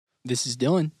This is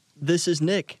Dylan. This is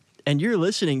Nick, and you're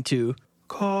listening to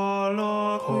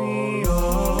Hello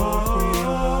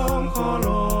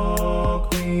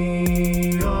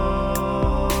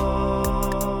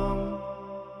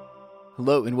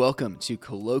and welcome to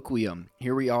Colloquium.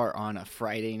 Here we are on a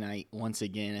Friday night once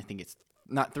again. I think it's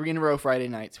not 3 in a row Friday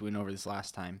nights. We went over this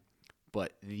last time,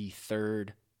 but the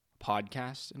third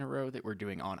podcast in a row that we're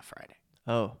doing on a Friday.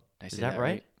 Oh, Did I is say that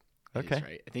right? It Okay. is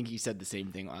right. I think you said the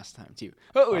same thing last time too.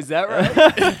 Oh, is that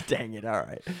right? Dang it! All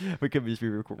right, we could just be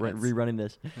rerunning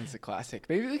this. That's a classic.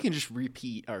 Maybe we can just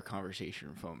repeat our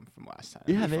conversation from last time.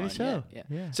 Yeah, It'd be maybe fun. so. Yeah.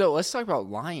 Yeah. So let's talk about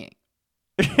lying.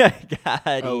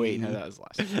 God. Oh wait, no, that was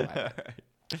last time.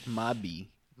 My B.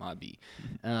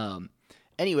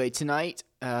 Anyway, tonight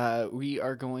we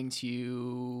are going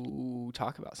to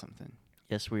talk about something.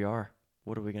 Yes, we are.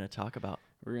 What are we going to talk about?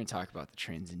 We're going to talk about the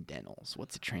transcendentals.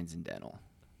 What's a transcendental?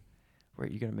 Where are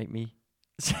you going to make me?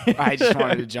 I just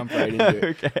wanted to jump right into it.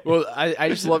 Okay. Well, I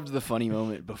just loved the funny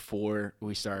moment before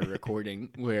we started recording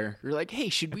where you're like, hey,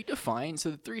 should we define?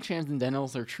 So the three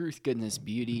transcendentals are truth, goodness,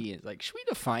 beauty. And like, should we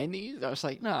define these? I was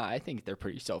like, nah, I think they're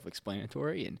pretty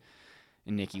self-explanatory. And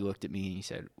Nicky looked at me and he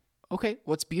said, okay,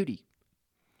 what's beauty?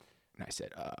 And I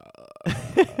said,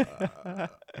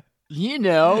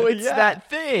 it's Yeah. that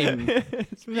thing.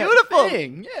 It's Beautiful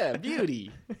thing. Yeah,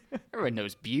 beauty. Everyone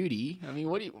knows beauty. I mean,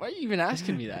 why are you even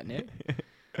asking me that, Nick?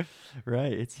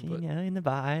 Right. It's But- in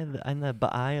the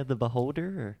eye of the beholder,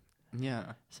 or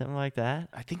Yeah. something like that.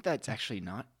 I think that's actually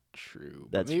not true.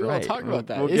 That's Maybe right. we'll talk about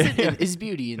that. We'll Is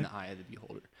beauty in the eye of the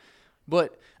beholder?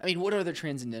 But I mean, what are the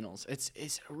transcendentals?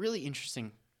 It's a really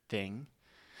interesting thing.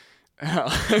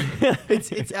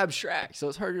 It's abstract, so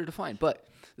it's harder to define. But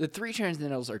the three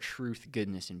transcendentals are truth,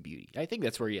 goodness, and beauty. I think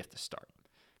that's where you have to start,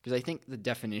 because I think the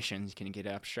definitions can get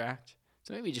abstract.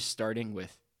 So maybe just starting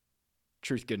with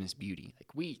truth, goodness, beauty.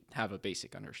 Like, we have a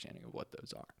basic understanding of what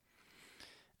those are.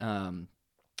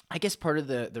 I guess part of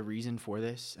the reason for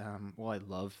this, I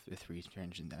love the three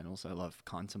transcendentals. I love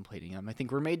contemplating them. I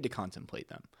think we're made to contemplate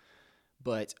them.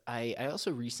 But I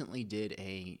also recently did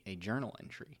a journal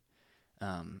entry.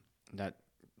 That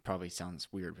probably sounds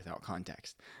weird without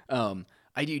context.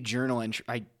 I do journal entry.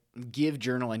 I give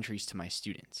journal entries to my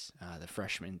students, the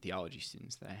freshman theology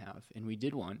students that I have, and we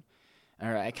did one.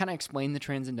 I kind of explained the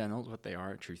transcendentals, what they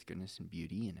are, truth, goodness, and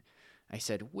beauty, and I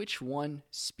said, which one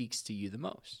speaks to you the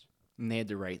most? And they had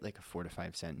to write like a 4 to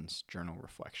 5 sentence journal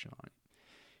reflection on it.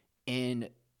 And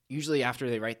usually after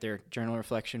they write their journal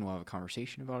reflection, we'll have a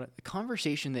conversation about it. The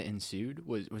conversation that ensued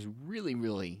was really,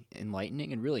 really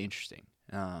enlightening and really interesting.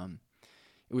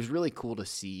 It was really cool to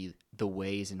see the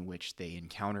ways in which they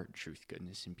encountered truth,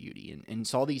 goodness, and beauty, and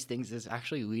saw these things as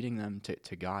actually leading them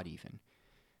to God even.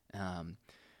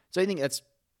 So I think that's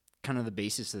kind of the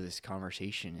basis of this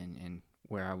conversation and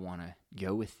where I want to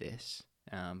go with this.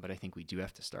 But I think we do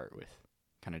have to start with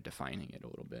kind of defining it a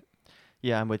little bit.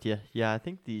 Yeah, I'm with you. Yeah, I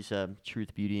think these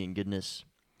truth, beauty, and goodness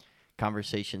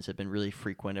conversations have been really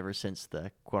frequent ever since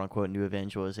the quote-unquote new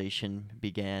evangelization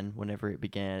began. Whenever it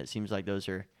began, it seems like those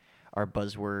are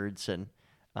buzzwords, and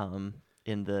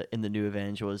in the new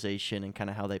evangelization and kind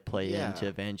of how they play into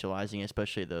evangelizing,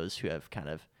 especially those who have kind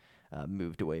of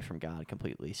moved away from God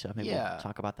completely. So maybe we'll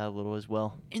talk about that a little as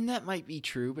well. And that might be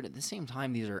true, but at the same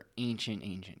time, these are ancient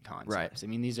concepts. Right. I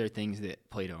mean, these are things that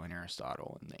Plato and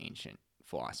Aristotle and the ancient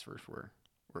philosophers were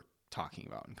talking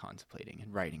about and contemplating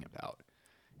and writing about.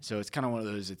 So it's kind of one of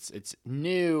those, it's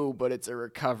new, but it's a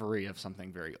recovery of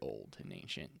something very old and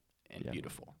ancient and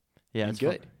beautiful. Yeah, and it's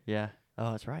good. Yeah.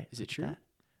 Oh, that's right. Is it Look true? at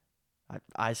that.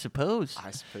 I suppose.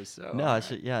 I suppose so. No, All I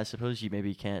right. suppose you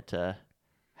maybe can't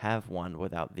have one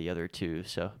without the other two.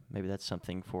 So maybe that's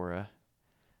something for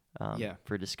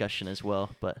for discussion as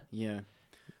well. But Yeah.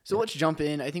 So let's jump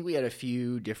in. I think we had a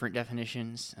few different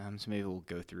definitions, so maybe we'll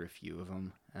go through a few of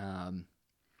them.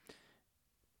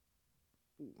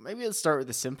 Maybe let's start with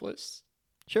the simplest.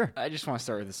 sure. I just want to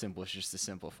start with the simplest just to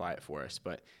simplify it for us.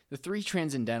 But the three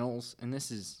transcendentals, and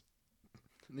this is,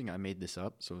 I think I made this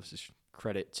up, so this is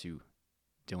credit to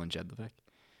Dylan Jedlovic.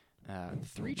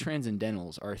 Three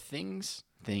transcendentals are things,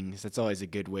 that's always a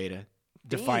good way to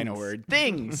define a Things. word.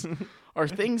 Things are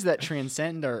things that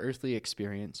transcend our earthly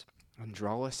experience and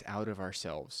draw us out of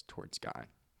ourselves towards God.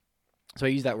 So I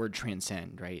use that word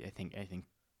transcend, right? I think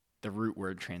the root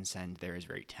word transcend there is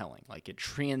very telling. Like, it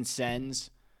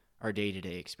transcends our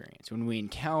day-to-day experience. When we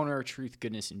encounter truth,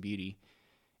 goodness, and beauty,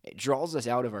 it draws us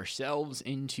out of ourselves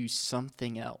into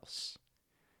something else.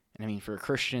 And I mean, for a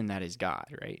Christian, that is God,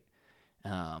 right?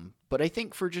 But I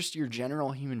think for just your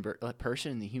general human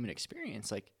person in the human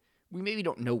experience, like, we maybe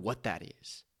don't know what that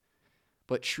is.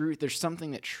 But there's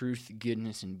something that truth,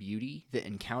 goodness, and beauty that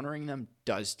encountering them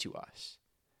does to us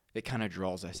that kind of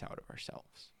draws us out of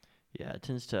ourselves. Yeah, it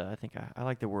tends to. I think I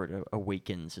like the word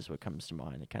awakens is what comes to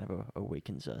mind. It kind of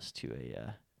awakens us to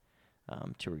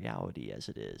to reality as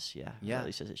it is. Yeah, or at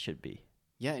least as it should be.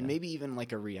 Yeah, and maybe even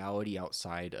like a reality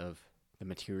outside of the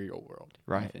material world,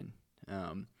 right?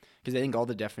 Because I think all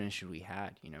the definitions we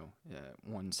had,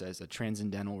 one says a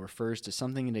transcendental refers to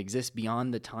something that exists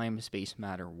beyond the time, space,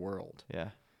 matter world. Yeah.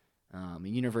 A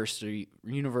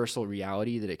universal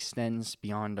reality that extends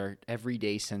beyond our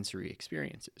everyday sensory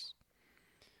experiences.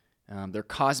 They're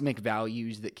cosmic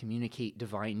values that communicate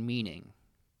divine meaning.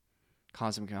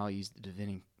 Cosmic values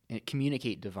that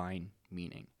communicate divine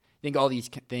meaning. I think all these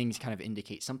things kind of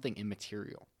indicate something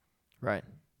immaterial. Right.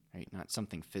 Right, not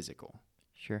something physical.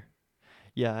 Sure.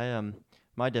 Yeah,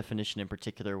 my definition in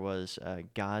particular was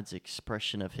God's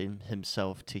expression of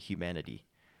himself to humanity.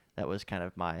 That was kind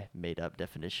of my made-up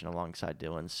definition alongside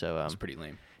Dylan's. So that's pretty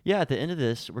lame. Yeah, at the end of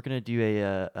this, we're gonna do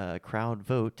a crowd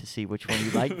vote to see which one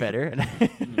you like better.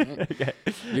 Okay.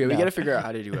 Yeah, we got to figure out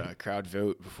how to do a crowd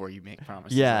vote before you make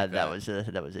promises. Yeah, like that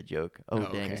was a joke. Oh, dang,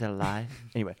 okay. Is that a lie?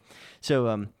 Anyway,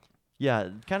 so yeah,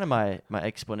 kind of my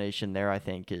explanation there, I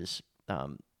think, is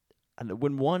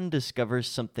when one discovers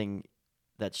something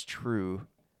that's true,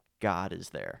 God is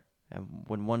there, and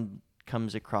when one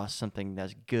comes across something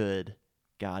that's good,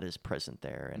 God is present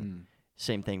there. And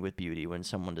same thing with beauty. When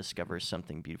someone discovers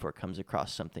something beautiful or comes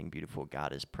across something beautiful,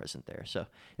 God is present there. So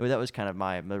that was kind of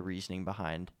my reasoning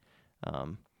behind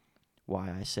why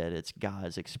I said it's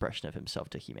God's expression of himself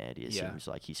to humanity. It seems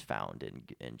like he's found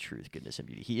in truth, goodness, and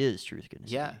beauty. He is truth,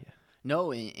 goodness, and beauty.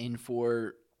 No, and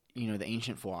for the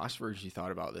ancient philosophers who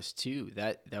thought about this too,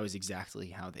 that was exactly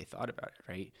how they thought about it,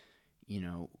 right?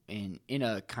 And in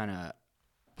a kind of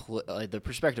the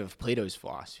perspective of Plato's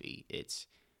philosophy, it's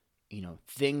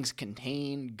things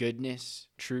contain goodness,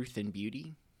 truth, and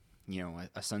beauty.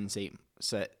 A sunset.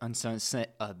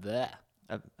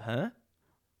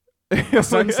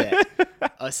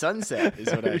 A sunset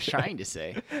is what I was trying to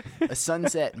say. A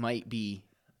sunset might be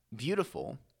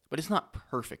beautiful, but it's not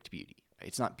perfect beauty. Right?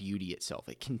 It's not beauty itself.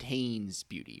 It contains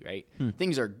beauty, right?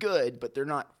 Things are good, but they're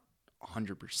not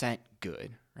 100%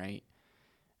 good, right?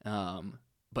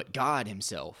 But God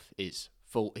himself is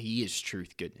full. He is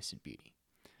truth, goodness, and beauty.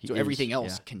 So everything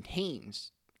else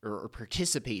contains or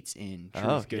participates in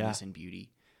truth, goodness, and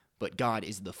beauty. But God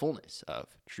is the fullness of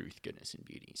truth, goodness, and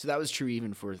beauty. So that was true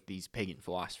even for these pagan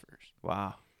philosophers.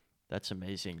 Wow. That's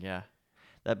amazing. Yeah.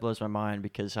 That blows my mind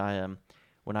because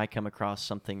when I come across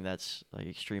something that's like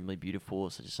extremely beautiful,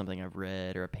 such as something I've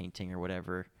read or a painting or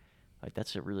whatever, like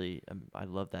that's a really, I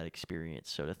love that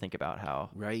experience. So to think about how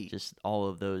just all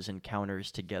of those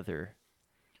encounters together,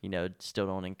 still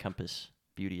don't encompass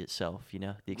beauty itself,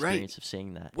 the experience of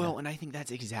seeing that. Well, and I think that's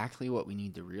exactly what we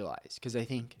need to realize, because I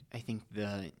think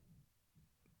the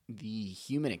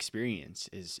human experience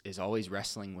is always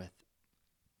wrestling with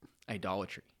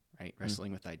idolatry, right?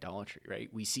 Wrestling with idolatry, right?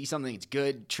 We see something that's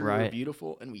good, true, or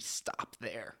beautiful, and we stop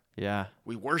there. Yeah.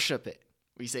 We worship it.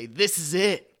 We say, this is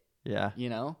it. Yeah.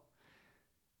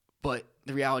 But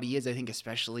the reality is, I think,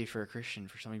 especially for a Christian,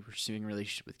 for somebody pursuing a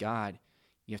relationship with God,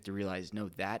 you have to realize, no,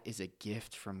 that is a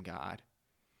gift from God.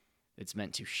 It's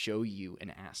meant to show you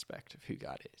an aspect of who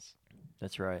God is.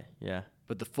 That's right. Yeah.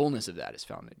 But the fullness of that is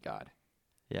found in God.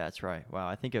 Yeah, that's right. Wow.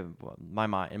 I think in my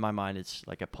mind, it's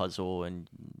like a puzzle, and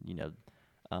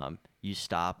you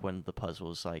stop when the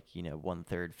puzzle is like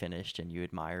 1/3 finished, and you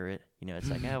admire it. It's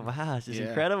like, oh wow, this is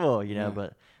incredible.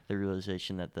 But the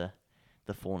realization that the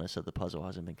fullness of the puzzle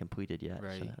hasn't been completed yet.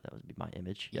 Right. So that would be my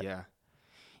image. Yep.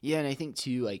 Yeah, and I think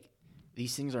too, like,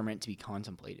 these things are meant to be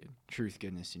contemplated: truth,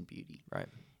 goodness, and beauty. Right.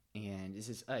 And this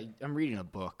is I'm reading a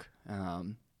book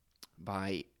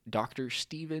by Dr.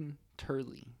 Stephen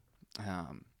Turley.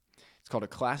 It's called A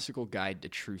Classical Guide to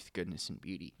Truth, Goodness, and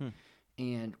Beauty.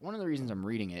 And one of the reasons I'm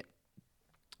reading it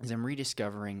is I'm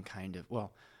rediscovering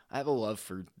I have a love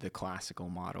for the classical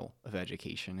model of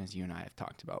education, as you and I have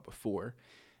talked about before.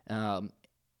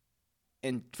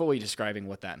 And fully describing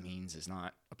what that means is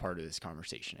not a part of this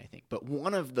conversation, I think. But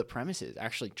one of the premises,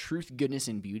 actually, truth, goodness,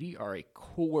 and beauty are a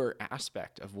core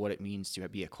aspect of what it means to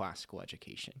be a classical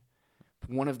education.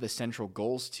 One of the central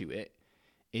goals to it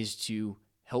is to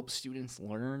help students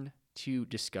learn to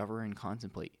discover and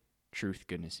contemplate truth,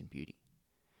 goodness, and beauty.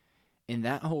 And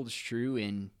that holds true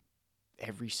in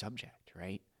every subject,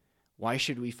 right? Why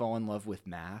should we fall in love with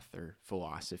math or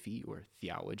philosophy or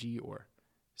theology or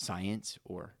science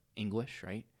or English,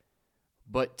 right?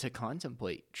 But to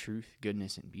contemplate truth,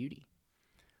 goodness, and beauty.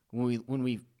 When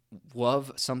we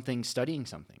love something, studying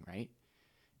something, right?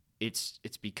 It's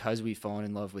because we've fallen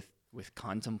in love with with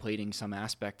contemplating some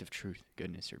aspect of truth,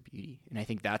 goodness, or beauty. And I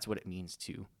think that's what it means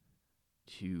to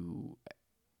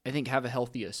I think have a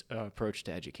healthy approach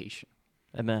to education.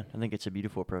 Amen. I think it's a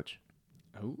beautiful approach.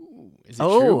 Oh, is it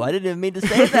true? I didn't even mean to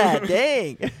say that.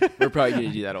 Dang. We're probably going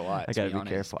to do that a lot. I got to be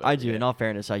careful. I do. In all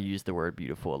fairness, I use the word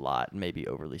beautiful a lot, maybe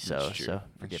overly so. That's true. So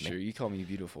forgive That's me. true. You call me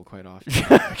beautiful quite often.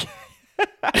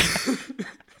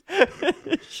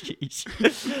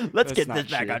 Jeez. Let's get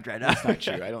this back on track now. That's not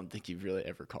true. I don't think you've really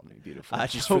ever called me beautiful. I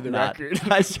just hope for the not. record.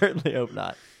 I certainly hope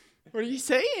not. What are you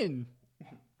saying?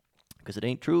 Because it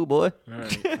ain't true, boy. All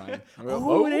right, fine.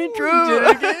 Oh, it ain't you true. Did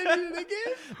it again. Did it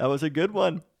again. That was a good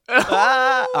one. All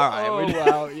right, Oh, we-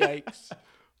 wow. Yikes.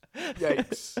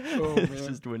 Yikes. Oh, This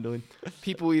man. is dwindling.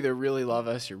 People either really love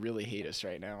us or really hate us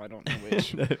right now. I don't know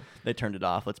which. They turned it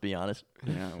off, let's be honest.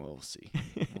 Yeah, we'll see.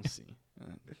 We'll see.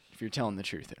 If you're telling the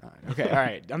truth or not. Okay, all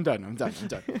right. I'm done.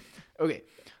 Okay.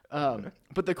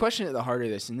 But the question at the heart of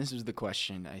this, and this was the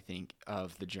question, I think,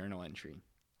 of the journal entry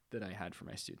that I had for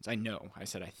my students. I know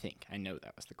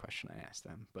that was the question I asked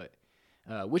them. But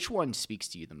which one speaks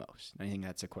to you the most? And I think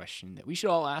that's a question that we should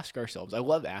all ask ourselves. I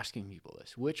love asking people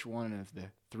this. Which one of the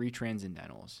three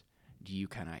transcendentals do you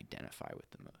kind of identify with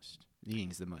the most? Do you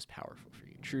think is the most powerful for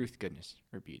you? Truth, goodness,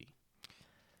 or beauty?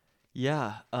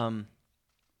 Yeah.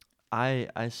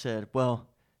 I said, well,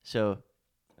 so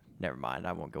never mind.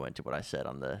 I won't go into what I said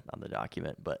on the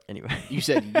document, but anyway. You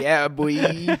said, yeah,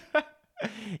 boy.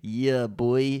 Yeah,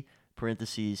 boy.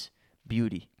 Parentheses,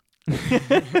 beauty.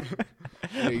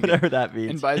 There you go. Whatever that means.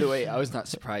 And by the way, I was not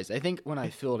surprised. I think when I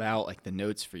filled out like the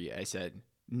notes for you, I said,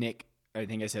 Nick, I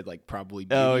think I said like probably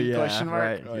beauty, Oh, yeah, question mark.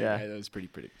 right, Oh, yeah. That was pretty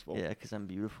predictable. Yeah, because I'm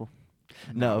beautiful.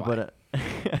 No, No, but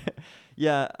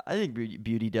yeah, I think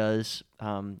beauty does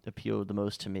appeal the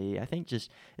most to me. I think just,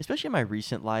 especially in my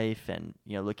recent life, and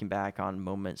looking back on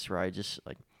moments where I just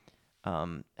like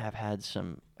have had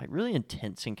some like really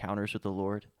intense encounters with the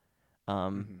Lord.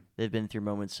 They've been through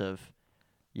moments of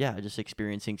just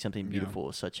experiencing something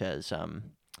beautiful, such as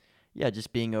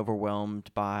just being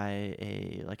overwhelmed by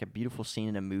a beautiful scene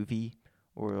in a movie,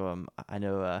 or I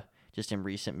know. Just in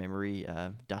recent memory,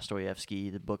 Dostoevsky,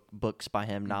 the books by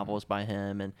him, novels by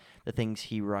him, and the things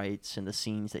he writes and the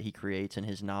scenes that he creates in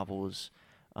his novels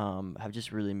have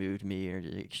just really moved me, or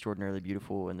extraordinarily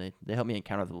beautiful, and they help me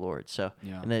encounter the Lord. So,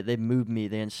 and they move me,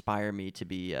 they inspire me to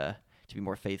be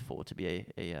more faithful, to be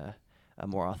a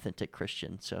more authentic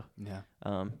Christian. So,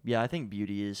 I think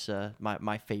beauty is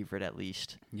my favorite, at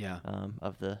least.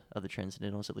 Of the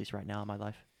transcendentals, at least right now in my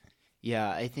life.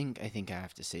 Yeah, I think I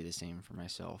have to say the same for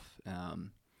myself.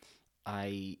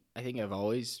 I think I've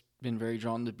always been very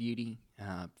drawn to beauty.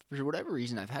 For whatever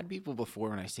reason, I've had people before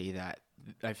when I say that,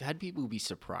 I've had people be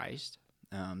surprised.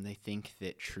 They think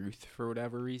that truth, for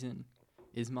whatever reason,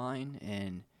 is mine,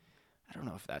 and I don't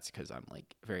know if that's because I'm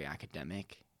like very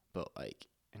academic,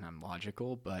 and I'm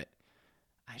logical, but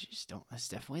I just don't. That's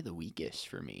definitely the weakest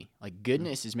for me. Like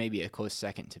goodness is maybe a close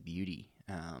second to beauty.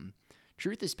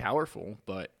 Truth is powerful,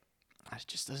 but it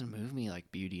just doesn't move me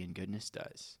like beauty and goodness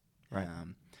does. Right.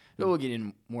 But we'll get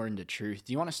more into truth.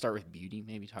 Do you want to start with beauty?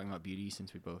 Maybe talking about beauty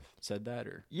since we both said that,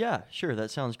 or? Yeah, sure.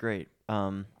 That sounds great.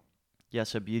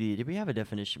 So beauty. Did we have a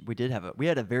definition? We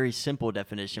had a very simple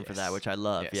definition for that, which I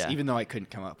love. Yes, yeah. even though I couldn't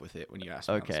come up with it when you asked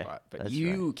me on the spot, but that's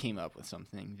you came up with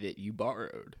something that you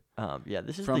borrowed.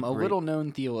 This is from a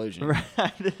little-known theologian.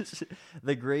 Right. This is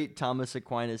the great Thomas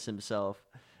Aquinas himself.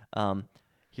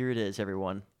 Here it is,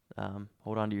 everyone.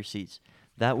 Hold on to your seats.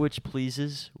 That which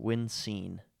pleases when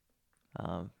seen.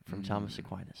 From Thomas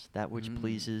Aquinas. That which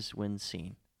pleases when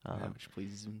seen. That which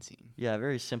pleases when seen. Yeah,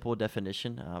 very simple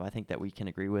definition. I think that we can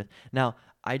agree with. Now,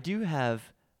 I do have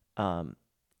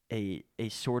a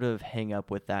sort of hang up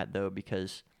with that, though,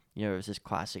 because there's this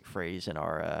classic phrase in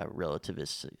our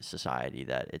relativist society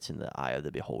that it's in the eye of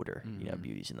the beholder.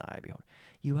 Beauty's in the eye of the beholder.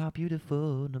 You are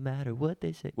beautiful no matter what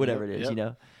they say. Whatever it is,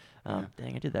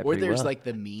 Dang, I did that Or pretty there's well. like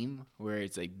the meme where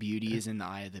it's like beauty is in the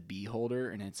eye of the beholder,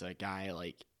 and it's a guy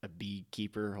like a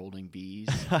beekeeper holding bees,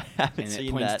 I haven't and it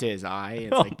seen points that. to his eye.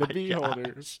 It's Oh like the my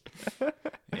beholder.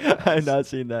 I've not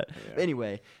seen that. Yeah.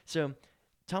 Anyway, so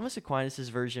Thomas Aquinas'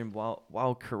 version,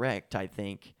 while correct, I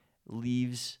think,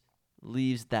 leaves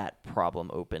that problem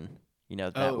open.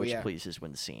 That which pleases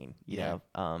when seen. You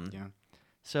know.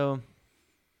 So,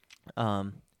 I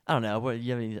don't know. What, do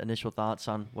you have any initial thoughts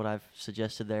on what I've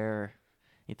suggested there? Or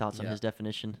any thoughts on his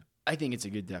definition? I think it's a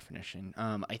good definition.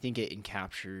 I think it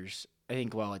encaptures. I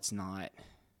think while it's not,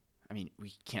 I mean,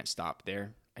 we can't stop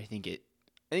there. I think it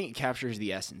captures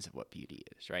the essence of what beauty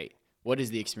is. Right? What is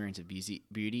the experience of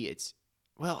beauty?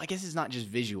 I guess it's not just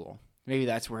visual. Maybe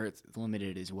that's where it's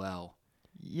limited as well.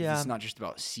 Yeah. It's not just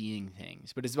about seeing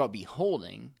things, but it's about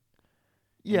beholding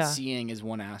And Yeah. seeing is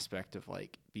one aspect of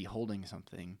like beholding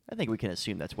something. I think we can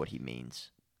assume that's what he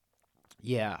means.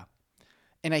 Yeah.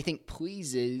 And I think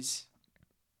pleases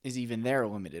is even there a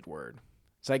limited word.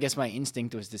 So I guess my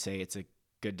instinct was to say it's a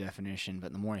good definition,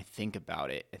 but the more I think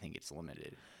about it, I think it's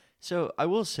limited. So I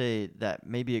will say that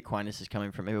maybe Aquinas is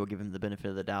coming from, maybe we'll give him the benefit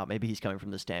of the doubt. Maybe he's coming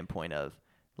from the standpoint of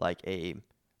like in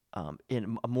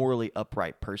a morally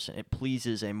upright person. It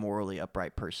pleases a morally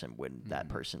upright person when that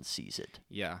person sees it.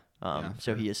 Yeah.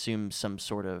 So he assumes some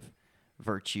sort of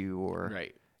virtue or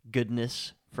Right.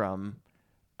 goodness from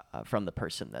the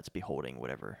person that's beholding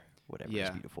whatever is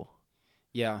beautiful.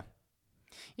 Yeah.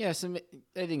 Yeah, so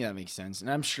I think that makes sense.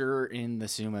 And I'm sure in the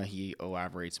Summa he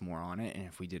elaborates more on it. And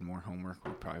if we did more homework,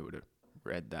 we probably would have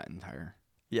read that entire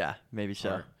Yeah, maybe so.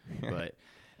 part. But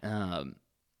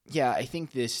yeah, I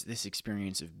think this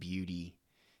experience of beauty,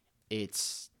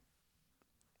 it's,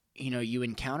 you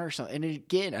encounter something. And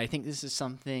again, I think this is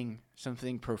something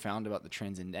profound about the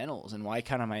transcendentals and why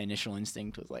kind of my initial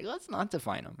instinct was like, let's not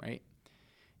define them, right?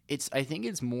 I think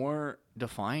it's more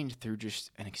defined through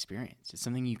just an experience. It's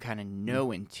something you kind of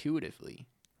know intuitively.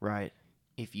 Right.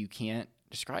 If you can't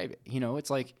describe it. It's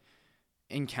like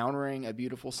encountering a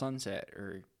beautiful sunset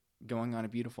or going on a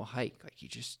beautiful hike. Like you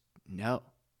just know.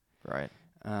 Right.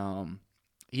 I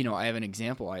have an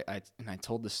example. I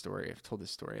told this story. I've told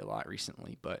this story a lot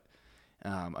recently, but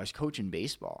I was coaching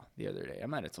baseball the other day. I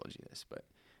might have told you this, but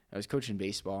I was coaching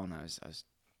baseball and I was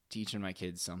teaching my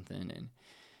kids something, and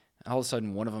all of a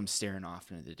sudden one of them staring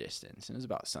off into the distance, and it was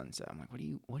about sunset. I'm like,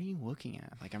 what are you looking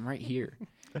at? Like, I'm right here.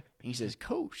 And he says,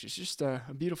 Coach, it's just a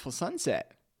beautiful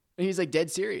sunset. And he's like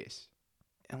dead serious.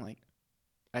 And I'm like,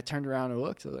 I turned around and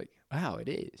looked. I was like, wow, it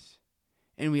is.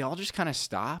 And we all just kind of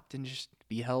stopped and just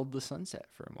beheld the sunset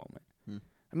for a moment.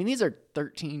 I mean, these are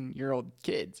 13-year-old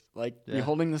kids, like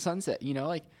beholding the sunset,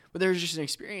 but there's just an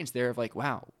experience there of like,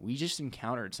 wow, we just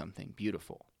encountered something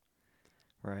beautiful.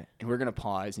 Right. And we're going to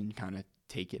pause and kind of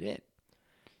take it in.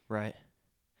 Right.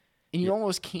 And you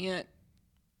almost can't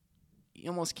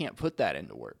put that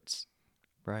into words.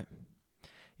 Right.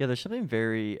 Yeah, there's something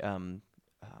very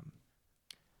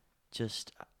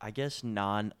just, I guess,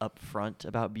 non-upfront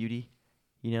about beauty.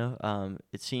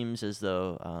 It seems as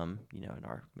though, in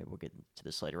maybe we'll get into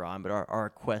this later on, but our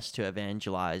quest to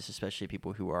evangelize, especially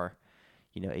people who are,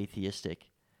 atheistic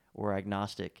or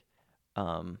agnostic,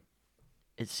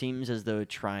 it seems as though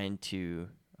trying to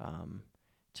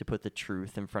put the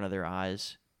truth in front of their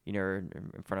eyes, or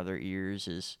in front of their ears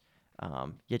is,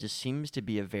 just seems to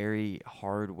be a very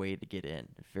hard way to get in.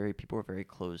 People are very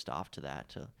closed off to that,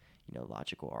 to,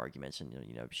 logical arguments and,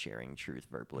 sharing truth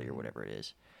verbally or whatever it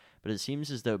is. But it seems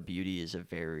as though beauty is a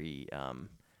very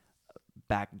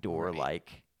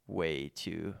backdoor-like way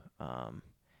to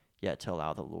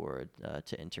allow the Lord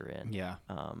to enter in. Yeah.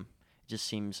 It just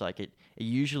seems like it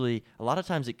usually, a lot of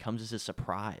times it comes as a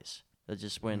surprise.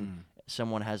 Just when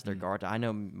someone has their guard. I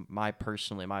know my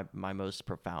most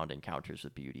profound encounters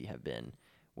with beauty have been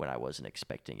when I wasn't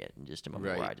expecting it, and just a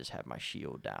moment where I just had my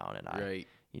shield down and I,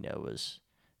 was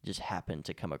just happened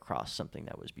to come across something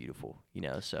that was beautiful,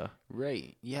 so.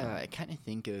 Right. Yeah. I kind of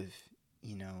think of,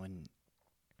 and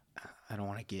I don't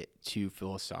want to get too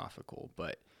philosophical,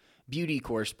 but beauty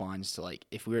corresponds to like,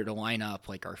 if we were to line up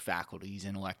like our faculties,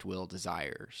 intellect, will,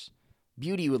 desires,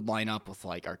 beauty would line up with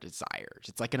like our desires.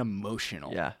 It's like an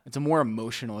emotional, it's a more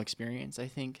emotional experience, I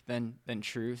think, than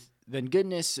truth, than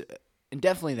goodness, and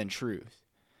definitely than truth.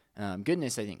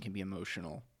 Goodness, I think, can be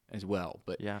emotional as well,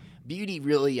 but beauty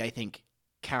really, I think,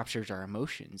 captures our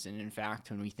emotions. And in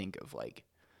fact, when we think of like,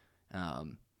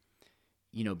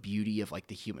 beauty of like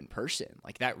the human person,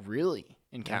 like that really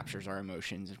captures our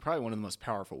emotions. It's probably one of the most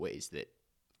powerful ways that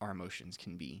our emotions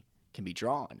can be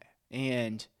drawn.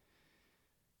 And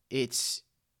there's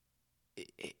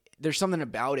something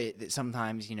about it that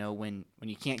sometimes, when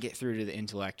you can't get through to the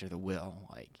intellect or the will,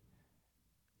 like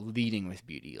leading with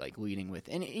beauty, like leading with,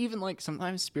 and even like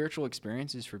sometimes spiritual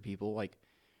experiences for people, like,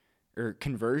 or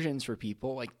conversions for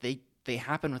people, like they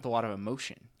happen with a lot of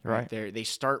emotion. Right. They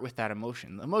start with that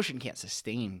emotion. The emotion can't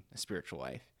sustain a spiritual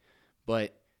life,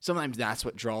 but sometimes that's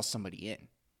what draws somebody in.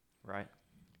 Right.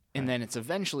 And then it's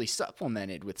eventually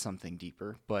supplemented with something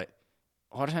deeper, but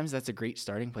a lot of times that's a great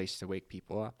starting place to wake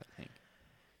people up, I think.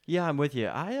 Yeah, I'm with you.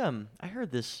 I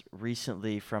heard this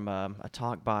recently from a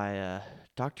talk by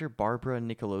Dr. Barbara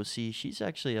Nicolosi. She's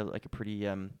actually a pretty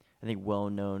I think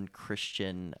well-known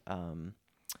Christian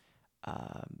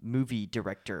movie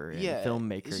director and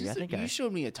filmmaker. I think you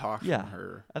showed me a talk from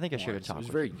her. I think I shared a talk. It was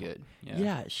very good.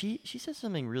 Yeah, she said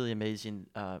something really amazing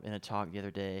in a talk the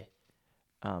other day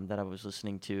that I was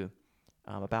listening to.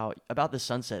 about the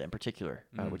sunset in particular,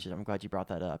 which is I'm glad you brought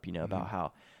that up. You know, about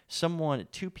how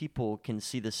two people can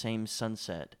see the same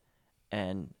sunset,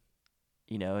 and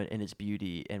you know, in its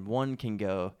beauty, and one can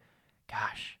go,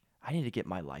 "Gosh, I need to get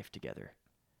my life together,"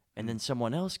 and then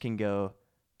someone else can go,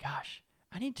 "Gosh,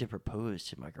 I need to propose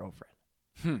to my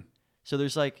girlfriend." So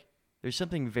there's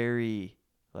something very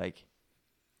like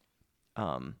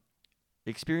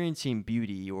experiencing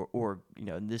beauty or you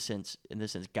know in this sense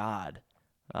God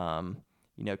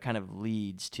you know kind of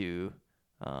leads to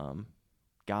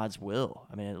God's will.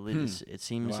 I mean it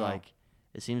seems Wow. like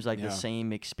the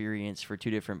same experience for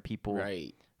two different people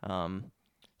Right.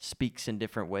 speaks in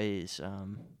different ways.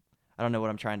 I don't know what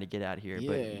I'm trying to get at here,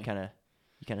 but you kind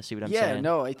of see what I'm Yeah, saying.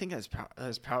 no, I think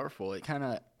that's powerful. It kind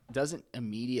of doesn't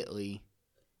immediately.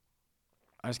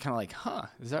 I was kind of like, huh,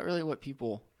 is that really what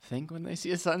people think when they see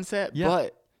a sunset? Yeah.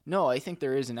 But no, I think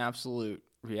there is an absolute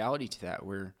reality to that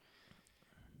where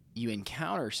you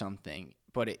encounter something,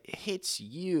 but it hits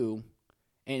you,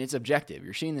 and it's objective.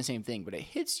 You're seeing the same thing, but it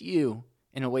hits you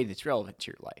in a way that's relevant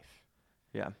to your life.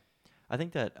 Yeah. I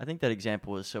think that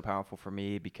example is so powerful for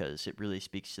me because it really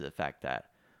speaks to the fact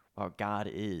that while God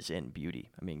is in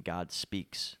beauty, I mean, God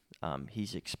speaks.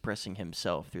 He's expressing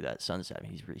himself through that sunset. I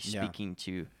mean, he's really speaking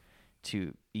to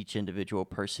each individual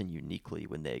person uniquely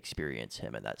when they experience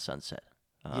him in that sunset.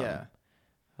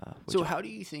 So how do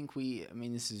you think I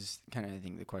mean, this is kind of, I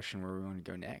think, the question where we want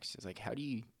to go next is like, how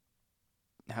do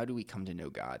we come to know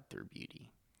God through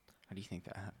beauty? How do you think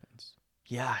that happens?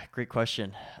 Yeah, great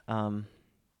question.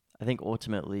 I think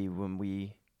ultimately when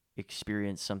we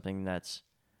experience something that's,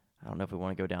 I don't know if we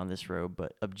want to go down this road,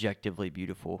 but objectively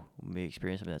beautiful, when we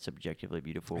experience something that's objectively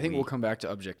beautiful. I think we'll come back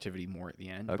to objectivity more at the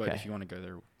end, Okay. but if you want to go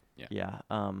there, yeah.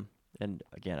 Yeah. And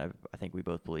again, I think we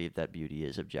both believe that beauty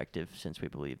is objective since we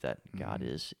believe that God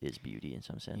is beauty in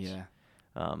some sense. Yeah.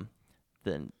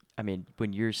 Then, I mean,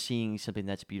 when you're seeing something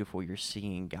that's beautiful, you're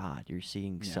seeing God. You're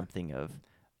seeing something of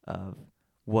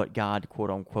what God,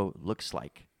 quote unquote, looks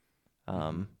like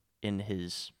in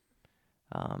his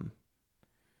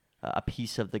a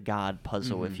piece of the God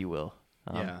puzzle, if you will.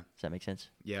 Does that make sense?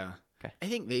 Yeah. Okay. I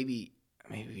think maybe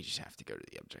we just have to go to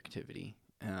the objectivity.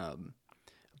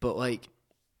 But like,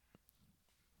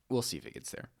 we'll see if it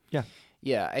gets there. Yeah.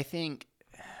 Yeah, I think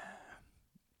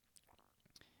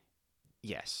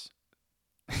yes.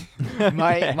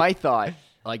 my thought,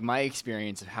 like my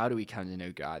experience of how do we come to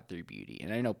know God through beauty,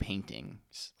 and I know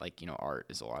paintings, like, you know, art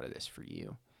is a lot of this for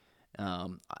you.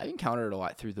 I've encountered it a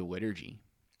lot through the liturgy.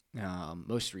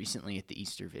 Most recently at the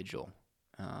Easter Vigil,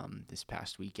 this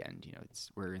past weekend. You know,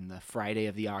 we're in the Friday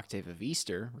of the octave of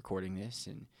Easter, recording this,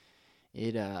 and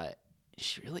it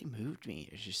just really moved me.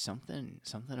 It's just something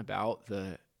about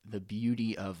the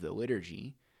beauty of the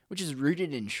liturgy, which is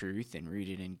rooted in truth and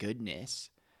rooted in goodness,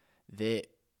 that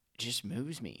just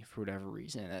moves me for whatever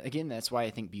reason. Again, that's why I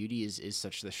think beauty is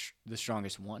such the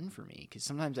strongest one for me, because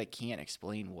sometimes I can't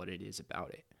explain what it is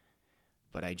about it,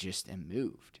 but I just am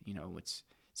moved. You know, it's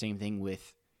same thing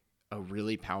with a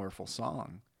really powerful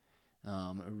song,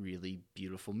 a really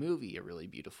beautiful movie, a really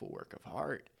beautiful work of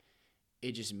art.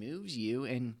 It just moves you,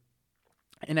 and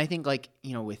I think, like,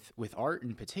 you know, with art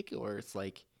in particular, it's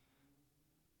like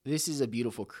this is a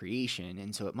beautiful creation,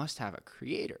 and so it must have a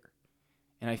creator.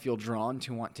 And I feel drawn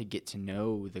to want to get to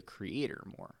know the creator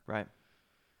more. Right.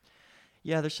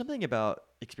 Yeah, there's something about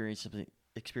experiencing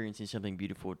something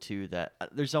beautiful too that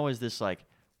there's always this like,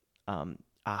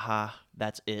 aha,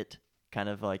 that's it, kind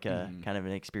of like a kind of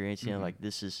an experience. You know, like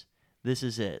this is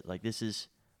it. Like this is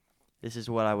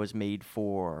what I was made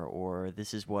for, or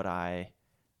this is what I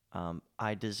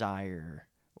desire,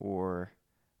 or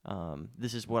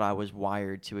this is what I was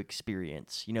wired to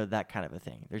experience. You know, that kind of a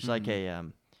thing. There's like a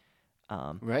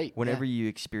right. Whenever you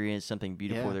experience something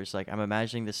beautiful, Yeah. there's like, I'm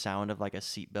imagining the sound of like a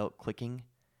seatbelt clicking.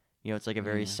 You know, it's like a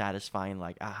very satisfying,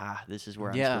 like, aha, this is where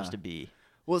I'm supposed to be.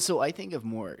 Well, so I think of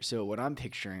more. So what I'm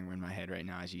picturing in my head right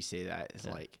now, as you say that, is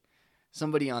like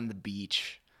somebody on the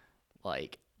beach,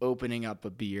 like opening up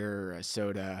a beer or a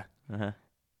soda,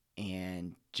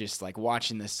 and just like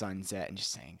watching the sunset and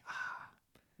just saying,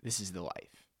 this is the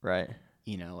life. Right.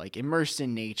 You know, like immersed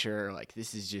in nature. Like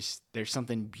this is just, there's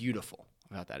something beautiful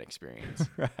about that experience.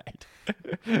 Right.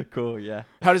 Cool. Yeah.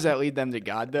 How does that lead them to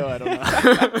God, though? I don't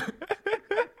know.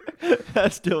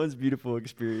 That's Dylan's beautiful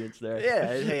experience there. Yeah.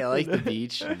 Hey, I like the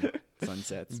beach and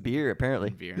sunsets. Beer, apparently.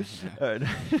 Beer.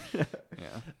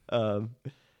 Yeah.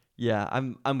 Yeah,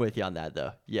 I'm with you on that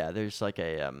though. Yeah, there's like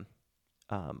a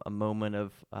moment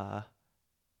of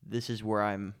this is where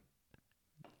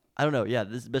I don't know. Yeah,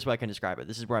 this is the best way I can describe it.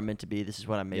 This is where I'm meant to be. This is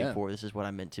what I'm made Yeah. for. This is what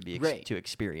I'm meant to be Right. to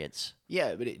experience.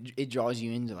 Yeah, but it draws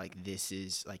you into like, this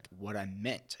is like what I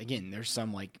meant. Again, there's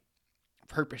some like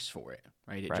purpose for it,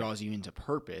 right? It Right. draws you into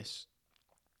purpose.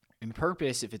 And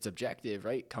purpose, if it's objective,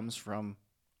 right, comes from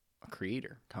a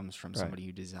creator, comes from Right. somebody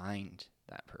who designed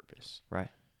that purpose. Right.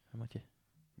 I'm with you.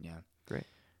 Yeah. Great.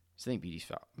 So I think beauty's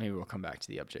felt. Maybe we'll come back to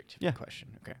the objectivity Yeah.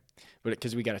 question. Okay. But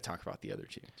because we got to talk about the other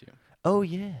two too. Oh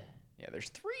yeah. Yeah, there's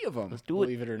 3 of them. Let's do it.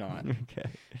 Believe it or not.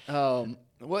 Okay.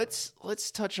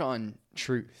 Let's touch on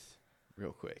truth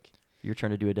real quick. You're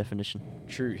trying to do a definition.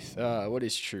 Truth. What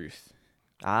is truth?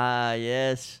 Ah,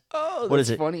 yes. Oh, What that's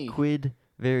is it? funny. Quid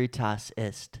veritas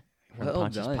est. From Well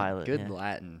Pontius done. Pilate. Good yeah.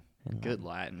 Latin. In Good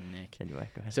Latin. Latin, Nick. Anyway,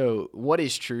 go ahead. So, what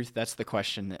is truth? That's the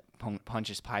question that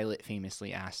Pontius Pilate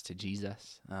famously asked to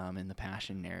Jesus in the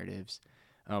Passion narratives.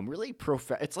 Really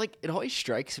profound. It's like, it always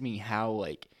strikes me how,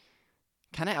 like,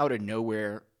 kind of out of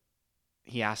nowhere,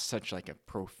 he asked such like a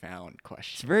profound It's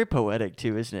question. very poetic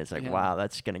too, isn't it? It's like, Yeah. wow,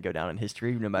 that's gonna go down in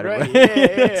history no matter Right? what.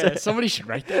 Yeah. Somebody should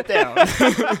write that down.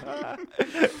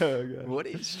 Oh, God. What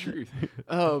is truth?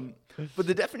 But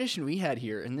the definition we had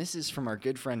here, and this is from our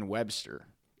good friend Webster.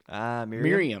 Ah,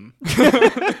 Miriam.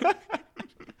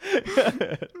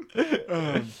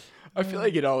 I feel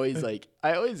like it always I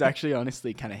always actually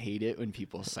honestly kind of hate it when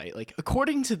people cite like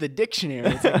according to the dictionary.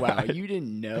 It's like, wow, you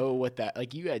didn't know what that,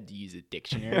 like, you had to use a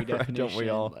dictionary Right, definition. don't we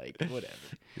all? Like, whatever.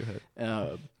 Go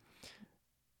ahead.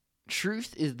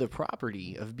 Truth is the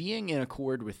property of being in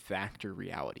accord with fact or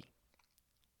reality.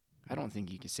 I don't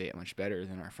think you could say it much better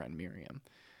than our friend Miriam.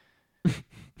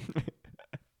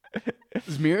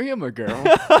 Is Miriam a girl?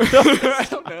 I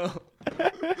don't know.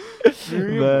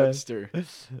 Miriam Man. Webster.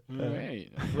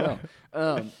 Right. Well,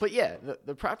 but yeah,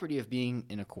 the property of being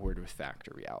in accord with fact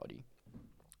or reality.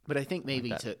 But I think maybe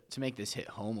that. to make this hit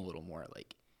home a little more,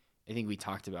 like, I think we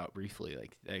talked about briefly,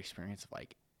 like, that experience of,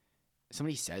 like,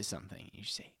 somebody says something and you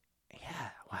say, yeah,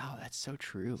 wow, that's so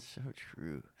true. So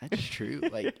true. That's true.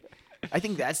 Like, I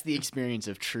think that's the experience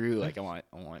of true. Like, I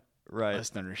want Right. us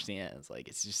to understand. It's like,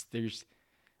 it's just,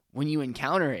 when you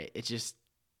encounter it,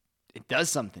 it does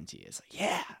something to you. It's like,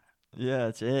 yeah, Yeah,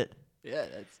 that's it.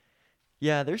 that's.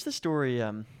 Yeah, there's the story.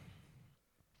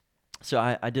 So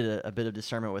I did a bit of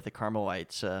discernment with the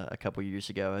Carmelites a couple years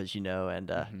ago, as you know,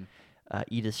 and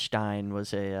Edith Stein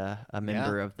was a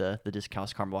member of the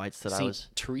Discalced Carmelites that I Saint was.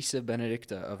 Teresa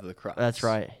Benedicta of the Cross. That's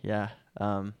right. Yeah,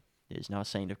 is now a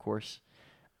saint, of course.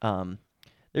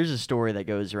 There's a story that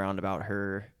goes around about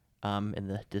her in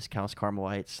the Discalced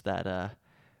Carmelites that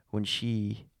when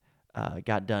she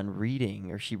got done reading,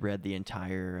 or she read the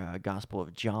entire Gospel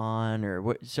of John, or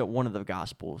one of the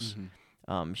Gospels.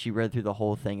 She read through the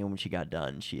whole thing, and when she got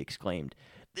done, she exclaimed,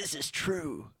 "This is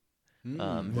true."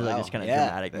 Like this kind of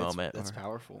dramatic moment. That's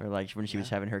powerful. Or like when she was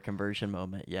having her conversion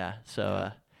moment. Yeah.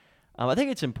 So I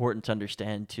think it's important to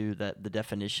understand too that the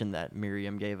definition that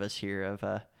Miriam gave us here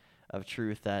of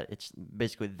truth, that it's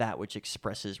basically that which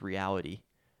expresses reality.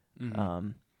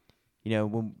 When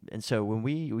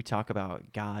we talk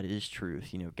about God is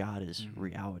truth, God is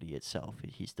reality itself.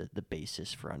 He's the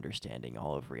basis for understanding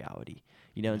all of reality.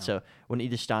 And so when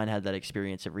Edith Stein had that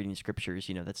experience of reading scriptures,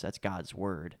 that's God's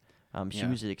word. She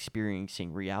was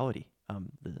experiencing reality,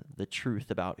 the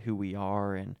truth about who we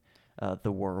are and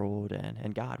the world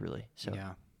and God, really. So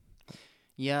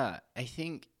yeah. I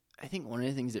think one of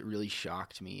the things that really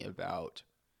shocked me about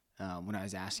when I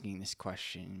was asking this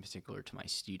question in particular to my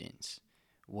students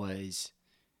was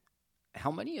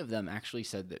how many of them actually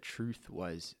said that truth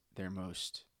was their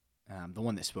most, the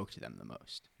one that spoke to them the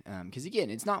most. Because again,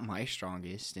 it's not my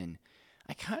strongest, and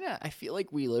I feel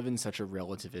like we live in such a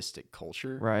relativistic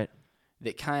culture, right.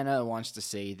 that kind of wants to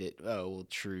say that, oh, well,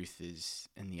 truth is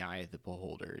in the eye of the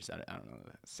beholder. I don't know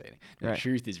what to say. Right.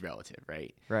 Truth is relative,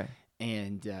 right? Right.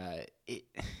 And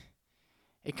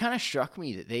it kind of struck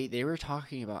me that they were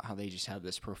talking about how they just have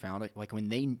this profound, like when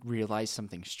they realize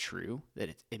something's true, that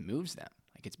it moves them.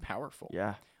 Like, it's powerful.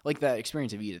 Yeah. Like that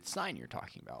experience of Edith Stein you're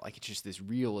talking about. Like, it's just this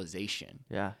realization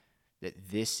Yeah. that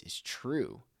this is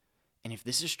true. And if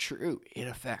this is true, it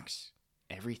affects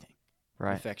everything.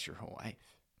 Right. It affects your whole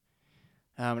life.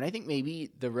 And I think maybe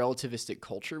the relativistic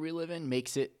culture we live in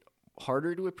makes it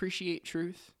harder to appreciate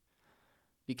truth.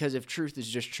 Because if truth is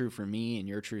just true for me and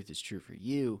your truth is true for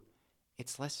you,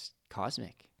 it's less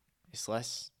cosmic. It's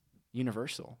less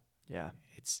universal. Yeah.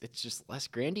 It's just less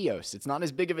grandiose. It's not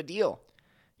as big of a deal.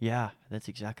 Yeah, that's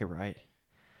exactly right.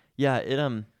 Yeah,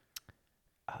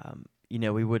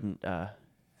 we wouldn't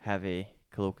have a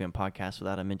colloquium podcast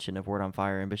without a mention of Word on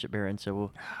Fire and Bishop Barron, so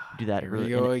we'll do that Here we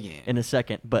go in a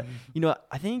second. But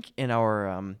I think in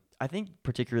our I think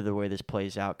particularly the way this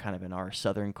plays out kind of in our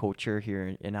southern culture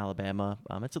here in Alabama,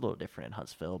 it's a little different in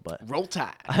Huntsville, but Roll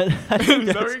Tide. I Is that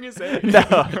think what you're gonna say? No,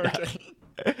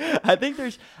 Okay. I think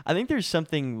there's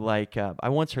something like I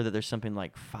once heard that there's something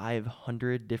like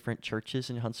 500 different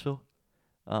churches in Huntsville,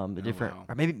 the different wow.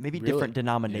 or maybe Really? different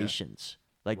denominations.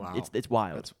 Like Wow. it's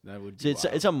wild. That would So be it's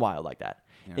wild. something wild like that.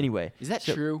 Yeah. Anyway, Is that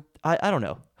so- true? I don't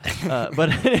know,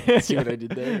 but See what I did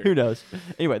there? Who knows?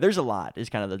 Anyway, there's a lot. Is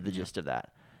kind of the gist of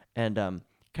that, and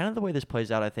kind of the way this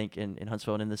plays out, I think, in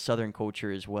Huntsville and in the Southern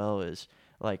culture as well is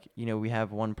like we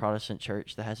have one Protestant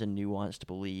church that has a nuanced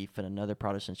belief and another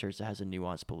Protestant church that has a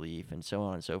nuanced belief, and so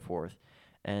on and so forth,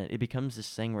 and it becomes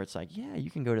this thing where it's like, yeah,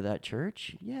 you can go to that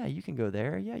church, yeah, you can go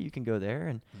there, yeah, you can go there,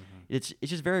 and it's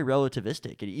just very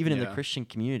relativistic, and even in the Yeah. Christian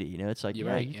community, it's like, You're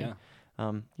yeah, right. you Yeah.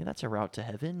 can. That's a route to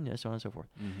heaven, so on and so forth.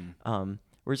 Mm-hmm.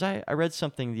 Whereas I read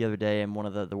something the other day in one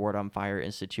of the Word on Fire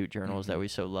Institute journals that Mhm. we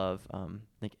so love. I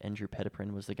think Andrew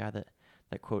Petiprin was the guy that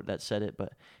said it,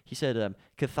 but he said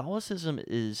Catholicism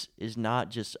is not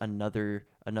just another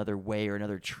way or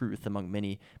another truth among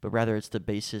many, but rather it's the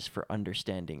basis for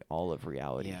understanding all of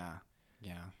reality. Yeah.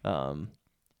 Yeah.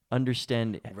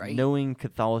 Right. Knowing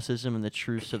Catholicism and the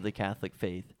truths of the Catholic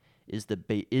faith is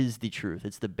the truth.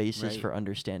 It's the basis Right. for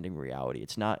understanding reality.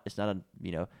 It's not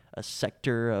a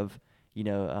sector of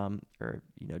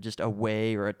just a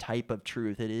way or a type of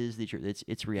truth. It is the truth.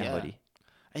 It's reality.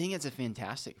 I think that's a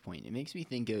fantastic point. It makes me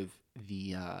think of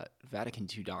the Vatican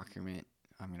II document.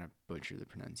 I'm going to butcher the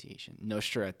pronunciation.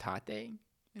 Nostra Aetate,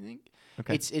 I think.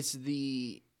 Okay. It's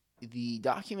the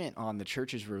document on the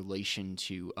church's relation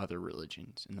to other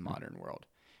religions in the modern world.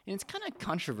 And it's kind of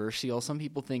controversial. Some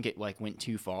people think it went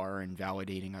too far in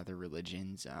validating other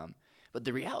religions. But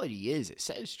the reality is it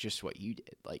says just what you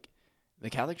did. The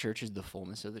Catholic Church is the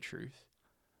fullness of the truth.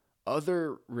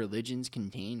 Other religions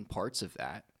contain parts of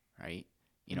that, right?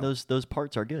 Those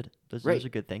parts are good. Those Right. are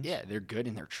good things. Yeah, they're good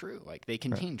and they're true. They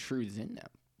contain truths in them,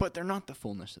 but they're not the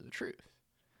fullness of the truth.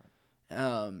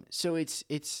 So I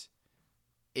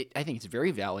think it's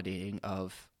very validating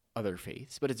of other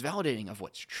faiths, but it's validating of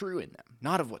what's true in them,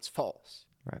 not of what's false.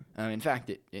 Right. In fact,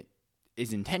 it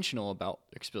is intentional about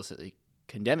explicitly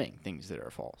condemning things that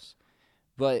are false.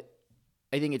 But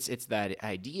I think it's that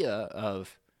idea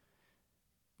of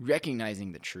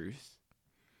recognizing the truth,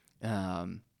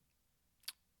 and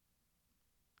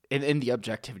the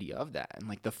objectivity of that, and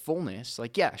the fullness.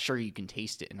 Yeah, sure, you can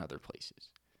taste it in other places,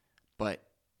 but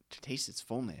to taste its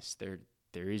fullness, there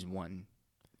is one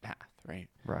path, right?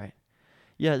 Right.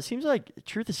 Yeah, it seems like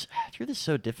truth is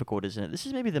so difficult, isn't it? This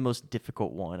is maybe the most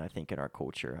difficult one, I think, in our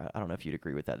culture. I don't know if you'd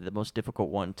agree with that. The most difficult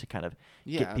one to kind of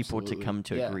get people to come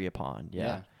to agree upon.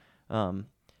 Yeah. And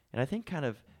I think kind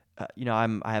of,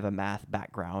 I have a math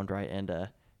background, right? And,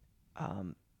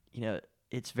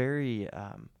 it's very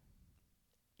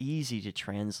easy to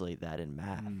translate that in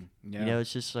math. Yeah.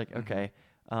 It's just like, okay,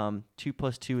 2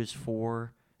 + 2 is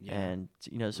 4. Yeah. And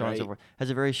so on and so Right. forth, has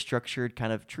a very structured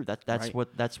kind of truth. That's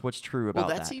Right. what's true about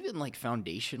Well, that's that. even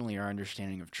foundationally our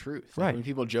understanding of truth. Right. When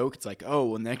people joke, it's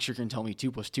next you're gonna tell me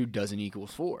 2 + 2 doesn't equal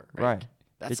 4. Right.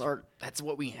 That's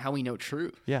how we know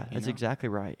truth. Yeah, that's exactly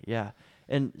right. Yeah,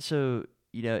 and so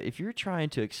if you're trying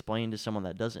to explain to someone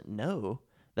that doesn't know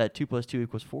that 2 + 2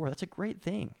 = 4, that's a great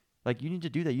thing. You need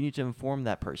to do that. You need to inform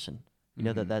that person.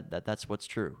 That's what's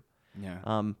true.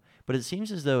 Yeah. But it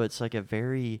seems as though it's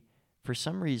for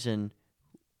some reason,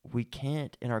 we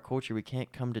can't, in our culture, we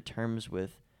can't come to terms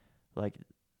with,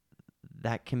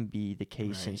 that can be the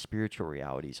case in Right. spiritual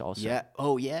realities also. Yeah.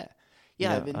 Oh, yeah.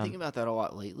 Yeah, You I've know, been thinking about that a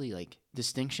lot lately.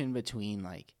 Distinction between,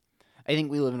 I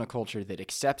think we live in a culture that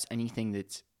accepts anything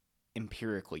that's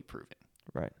empirically proven.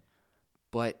 Right.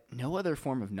 But no other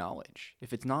form of knowledge,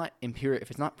 if it's not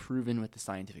if it's not proven with the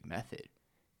scientific method,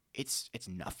 it's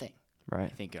nothing. I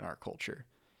Right. think in our culture.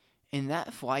 And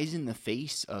that flies in the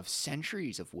face of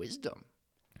centuries of wisdom.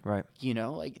 Right.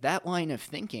 That line of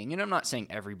thinking, and I'm not saying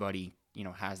everybody,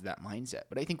 has that mindset,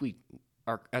 but I think we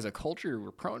are, as a culture,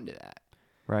 we're prone to that.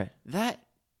 Right. That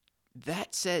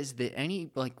says that any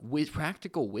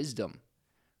practical wisdom,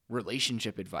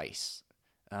 relationship advice,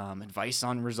 advice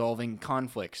on resolving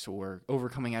conflicts or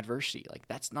overcoming adversity,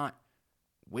 that's not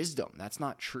wisdom. That's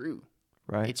not true.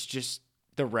 Right. It's just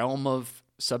the realm of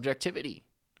subjectivity.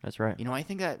 That's right. I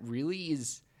think that really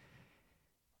is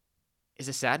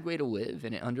a sad way to live,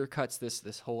 and it undercuts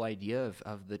this whole idea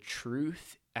of the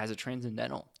truth as a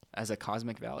transcendental, as a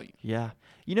cosmic value. Yeah.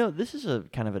 This is a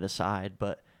kind of an aside,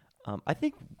 but I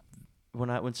think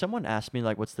when someone asks me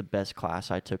what's the best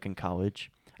class I took in college,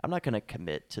 I'm not going to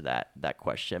commit to that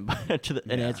question, but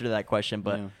an answer to that question,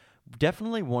 but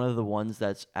definitely one of the ones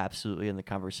that's absolutely in the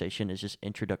conversation is just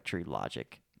introductory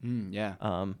logic. Yeah.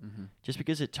 Just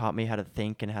because it taught me how to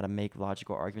think and how to make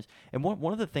logical arguments. And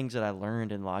one of the things that I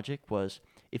learned in logic was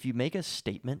if you make a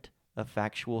statement, a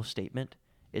factual statement,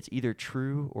 it's either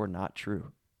true or not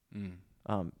true.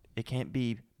 It can't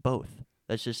be both.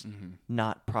 That's just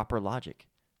not proper logic.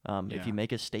 If you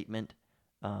make a statement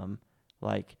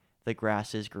like the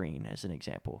grass is green, as an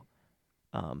example,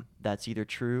 that's either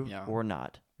true or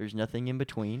not. There's nothing in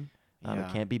between. It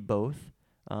can't be both.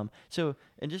 So,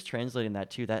 and just translating that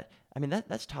too,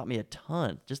 that's taught me a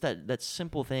ton. Just that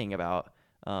simple thing about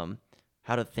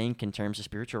how to think in terms of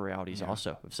spiritual realities.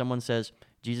 Also, if someone says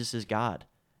Jesus is God,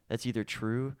 that's either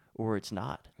true or it's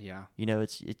not. Yeah.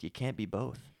 It can't be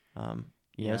both.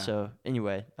 So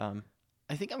anyway,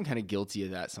 I think I'm kind of guilty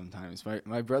of that sometimes.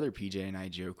 My brother PJ and I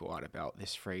joke a lot about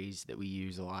this phrase that we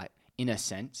use a lot, in a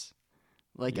sense.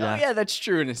 Like, oh yeah, that's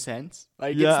true in a sense.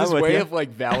 Like, it's this way of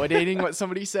like validating what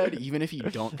somebody said, even if you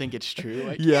don't think it's true.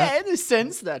 Like, yeah in a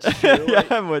sense, that's true.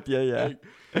 Like, I'm with you. Yeah.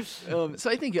 So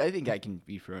I think I can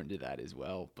be prone to that as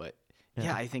well. But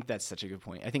I think that's such a good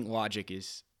point. I think logic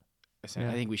is. I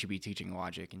think we should be teaching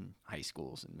logic in high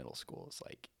schools and middle schools.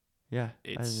 Like, I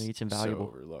think it's invaluable. So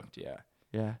overlooked.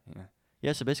 Yeah.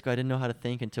 So basically, I didn't know how to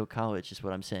think until college. Is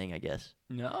what I'm saying, I guess.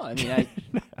 No, I mean,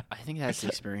 I think that's the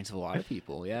experience of a lot of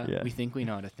people. Yeah. We think we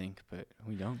know how to think, but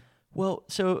we don't. Well,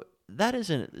 so that's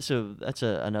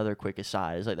another quick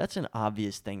aside. Is like that's an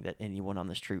obvious thing that anyone on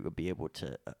the street would be able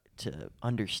to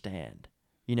understand.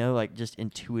 Like just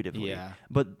intuitively. Yeah.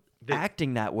 But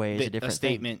acting that way is a different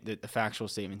statement. The factual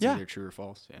statement's either true or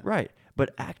false. Yeah. Right.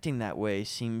 But acting that way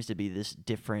seems to be this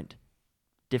different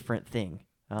thing.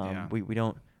 We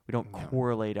don't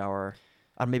correlate our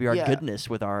goodness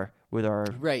with our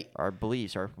our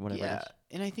beliefs or whatever it is.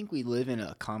 And I think we live in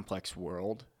a complex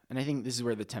world. And I think this is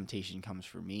where the temptation comes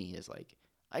for me is like,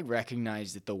 I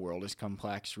recognize that the world is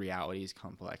complex, reality is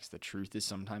complex, the truth is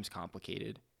sometimes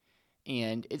complicated.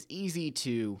 And it's easy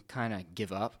to kind of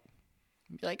give up.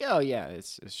 Be like, oh yeah,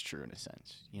 it's true in a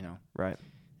sense, Right.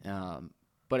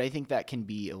 But I think that can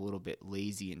be a little bit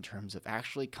lazy in terms of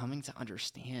actually coming to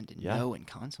understand and know and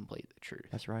contemplate the truth.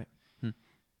 That's right.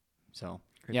 So,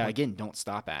 Great point. Again, don't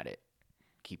stop at it.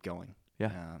 Keep going.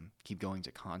 Yeah. Keep going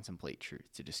to contemplate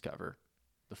truth, to discover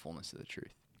the fullness of the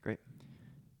truth. Great.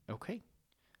 Okay.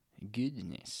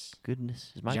 Goodness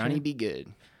is my Johnny turn. Be Good.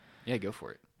 Yeah, go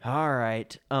for it. All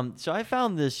right. So I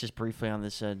found this just briefly on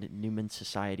this Newman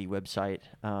Society website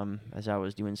as I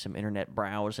was doing some internet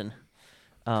browsing.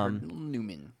 Cardinal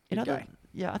Newman. Good guy.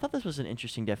 I thought this was an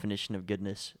interesting definition of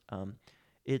goodness.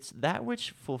 It's that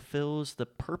which fulfills the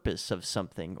purpose of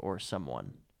something or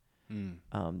someone.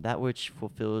 That which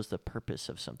fulfills the purpose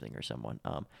of something or someone.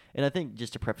 And I think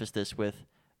just to preface this with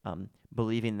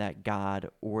believing that God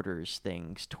orders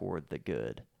things toward the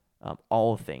good,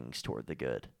 all things toward the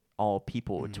good, all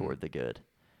people toward the good.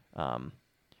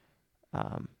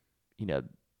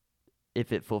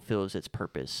 If it fulfills its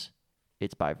purpose,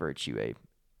 it's by virtue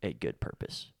a good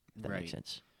purpose. If that makes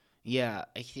sense. Yeah,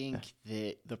 I think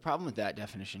that the problem with that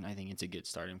definition, I think it's a good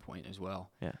starting point as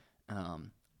well. Yeah.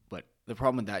 But the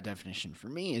problem with that definition for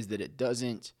me is that it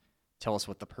doesn't tell us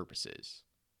what the purpose is.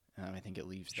 I think it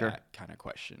leaves that kind of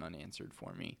question unanswered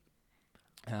for me.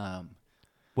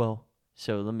 Well,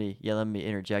 so let me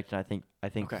interject, and I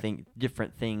think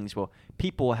different things. Well,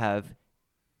 people have,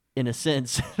 in a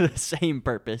sense, the same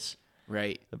purpose.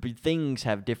 Right. But things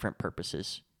have different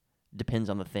purposes. Depends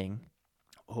on the thing.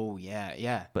 Oh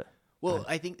yeah. But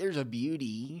I think there's a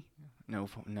beauty. That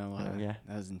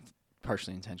was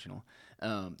partially intentional.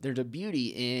 There's a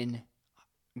beauty in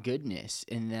goodness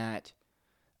in that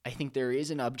I think there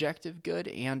is an objective good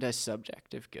and a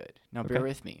subjective good. Now, bear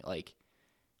with me. Like,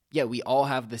 we all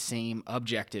have the same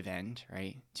objective end,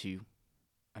 right? To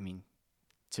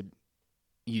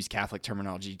use Catholic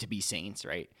terminology, to be saints,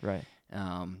 right? Right.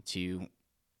 To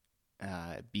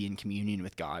be in communion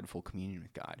with God, full communion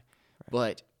with God. Right.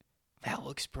 But that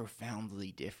looks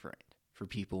profoundly different for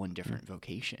people in different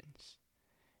vocations.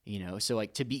 So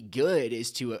like to be good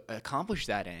is to accomplish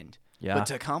that end. Yeah. But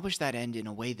to accomplish that end in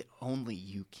a way that only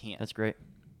you can. That's great.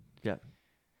 Yeah.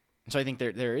 So I think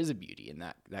there is a beauty in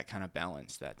that kind of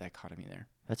balance, that dichotomy there.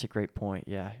 That's a great point.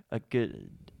 Yeah.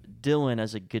 Dylan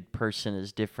as a good person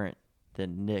is different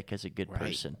than Nick as a good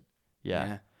person.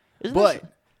 Yeah.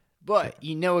 But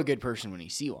you know a good person when you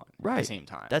see one at the same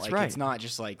time. That's right. It's not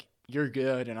just like you're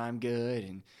good and I'm good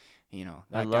and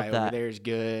that guy over there is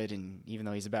good, and even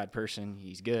though he's a bad person,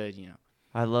 he's good,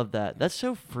 I love that. That's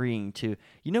so freeing too.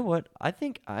 You know what? I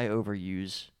think I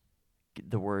overuse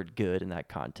the word good in that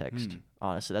context.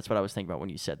 Honestly, that's what I was thinking about when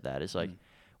you said that. Is like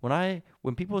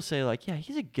when people say like, yeah,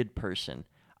 he's a good person,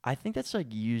 I think that's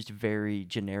like used very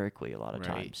generically a lot of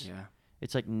Right. times. Yeah.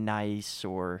 It's like nice,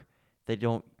 or they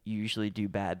don't usually do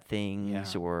bad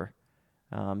things, Yeah. or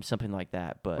something like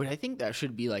that. But But I think that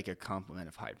should be like a compliment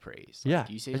of high praise. yeah,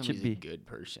 You say that should somebody's a be good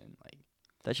person. Like,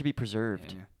 that should be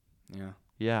preserved. yeah.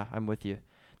 Yeah, I'm with you.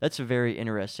 That's very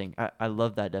interesting. I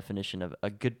love that definition of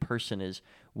a good person is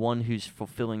one who's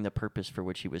fulfilling the purpose for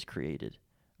which he was created.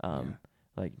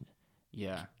 Like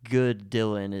Yeah. good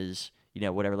Dylan is,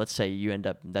 whatever. Let's say you end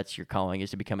up, that's your calling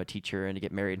is to become a teacher and to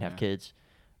get married and have Yeah. kids.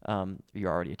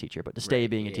 You're already a teacher, but to stay Right,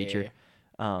 being a yeah, teacher. yeah.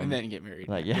 And then get married.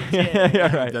 Like, and yeah, have kids. yeah,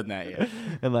 I've right. done that, yeah.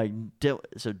 And like,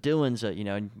 so Dylan's,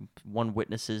 one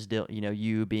witnesses,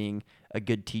 you being a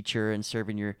good teacher and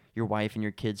serving your wife and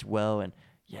your kids well. And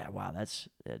yeah, wow, that's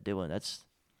Dylan. That's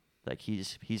like,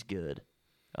 he's good.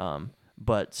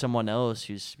 But someone else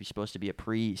who's supposed to be a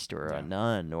priest or a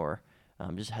nun or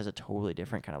just has a totally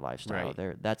different kind of lifestyle.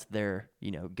 Right. That's their,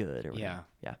 good or whatever. Yeah.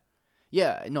 Yeah.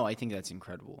 Yeah, no, I think that's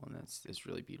incredible, and that's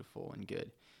really beautiful and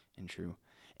good and true.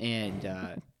 And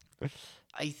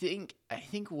I think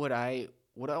what I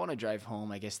want to drive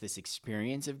home, I guess, this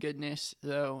experience of goodness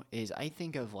though, is I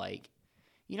think of like,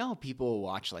 how people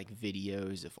watch like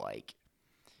videos of like,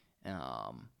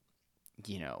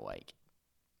 like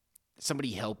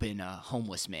somebody helping a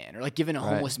homeless man or like giving a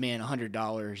homeless man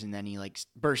 $100 and then he like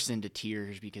bursts into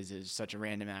tears because it's such a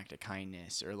random act of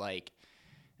kindness, or like.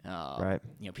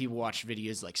 People watch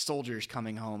videos like soldiers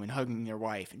coming home and hugging their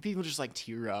wife, and people just like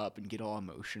tear up and get all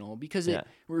emotional because it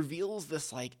reveals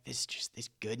this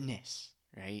goodness,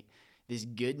 right? This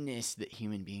goodness that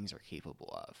human beings are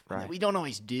capable of, that we don't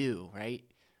always do, right?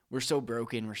 We're so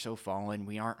broken, we're so fallen,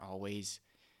 we aren't always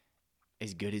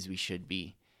as good as we should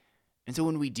be. And so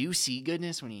when we do see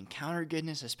goodness, when we encounter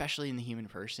goodness, especially in the human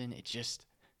person, it just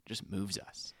moves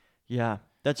us. Yeah,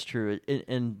 that's true.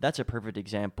 And that's a perfect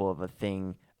example of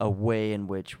a way in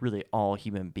which really all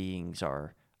human beings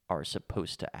are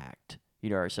supposed to act,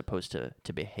 are supposed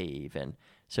to behave. And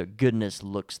so goodness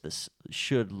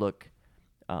should look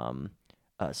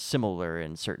similar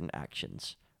in certain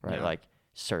actions, right? Yeah. Like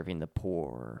serving the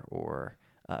poor or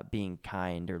being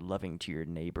kind or loving to your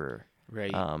neighbor.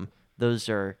 Right. Those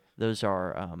are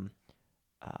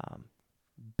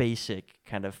basic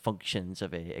kind of functions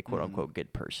of a quote unquote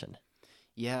good person.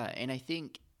 Yeah, and I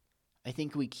think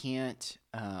we can't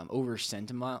over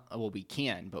sentiment. Well, we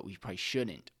can, but we probably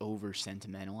shouldn't over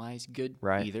sentimentalize good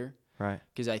either. Right.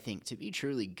 Because I think to be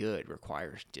truly good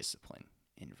requires discipline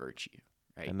and virtue.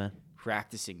 Right. Amen.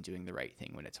 Practicing doing the right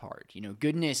thing when it's hard.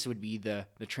 Goodness would be the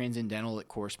transcendental that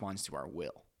corresponds to our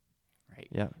will. Right.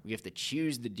 Yeah. We have to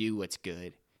choose to do what's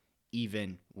good,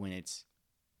 even when it's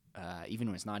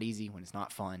not easy, when it's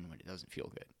not fun, when it doesn't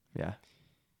feel good. Yeah.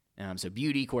 So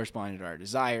beauty corresponded to our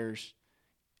desires.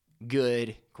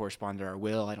 Good corresponded to our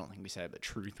will. I don't think we said it, but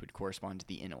truth would correspond to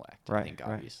the intellect. Right, I think,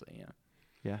 obviously, yeah.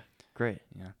 Yeah, great.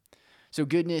 Yeah. So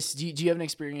goodness, do you have an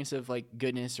experience of like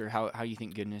goodness, or how you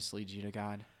think goodness leads you to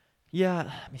God? Yeah,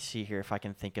 let me see here if I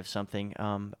can think of something.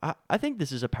 I think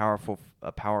this is a powerful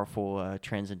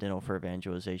transcendental for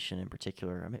evangelization in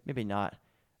particular. I mean, maybe not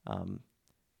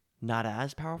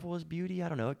as powerful as beauty. I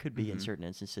don't know. It could be in certain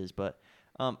instances, but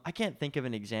I can't think of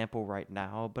an example right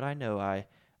now. But I know I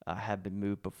have been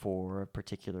moved before.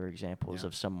 Particular examples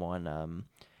of someone,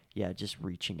 just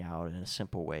reaching out in a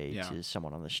simple way to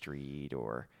someone on the street,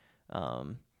 or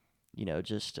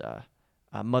just.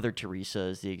 Mother Teresa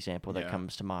is the example that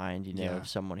comes to mind, of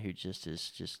someone who just is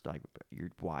just like you're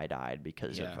wide-eyed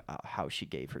because of how she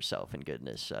gave herself in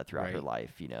goodness throughout her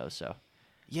life, so.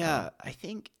 Yeah, I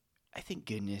think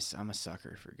goodness, I'm a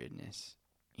sucker for goodness.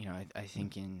 I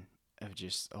think of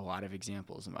just a lot of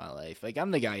examples in my life. Like,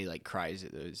 I'm the guy who like cries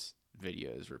at those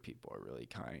videos where people are really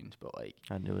kind, but like.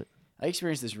 I knew it. I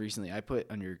experienced this recently. I put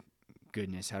under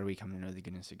goodness, how do we come to know the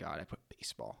goodness of God? I put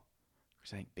baseball.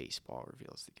 Because I think baseball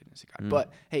reveals the goodness of God.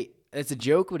 But, hey, it's a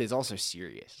joke, but it's also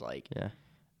serious. Like,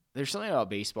 there's something about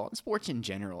baseball and sports in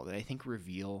general that I think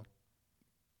reveal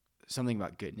something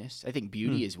about goodness. I think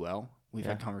beauty as well. We've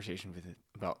had conversations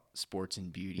about sports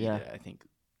and beauty that I think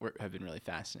have been really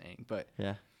fascinating. But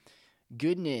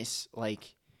goodness,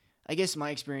 like, I guess my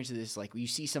experience of this, like, you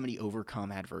see somebody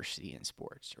overcome adversity in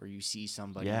sports, or you see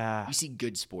somebody, you see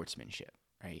good sportsmanship,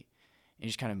 right? It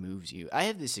just kind of moves you. I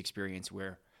have this experience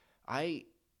where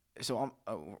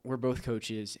we're both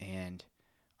coaches, and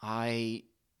I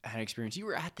had an experience. You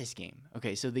were at this game.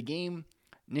 Okay, so the game,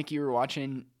 Nick, you were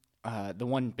watching the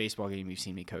one baseball game you've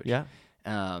seen me coach. Yeah.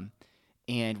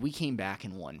 And we came back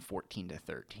and won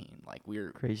 14-13. Like,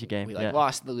 crazy game. We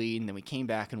lost the lead, and then we came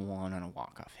back and won on a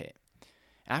walk-off hit.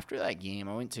 After that game,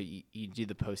 I went to you do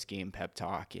the post-game pep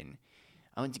talk, and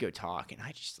I went to go talk, and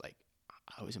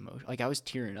I was emotional. Like I was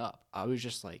tearing up. I was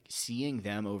just like seeing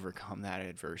them overcome that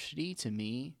adversity to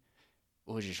me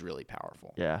was just really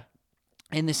powerful. Yeah.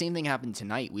 And the same thing happened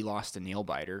tonight. We lost a nail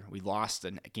biter. We lost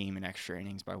a game in extra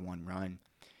innings by 1 run.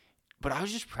 But I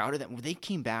was just proud of them. They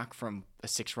came back from a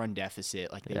 6-run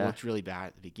deficit. Like they looked really bad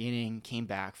at the beginning, came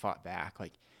back, fought back.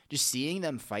 Like just seeing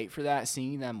them fight for that,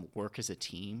 seeing them work as a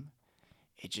team,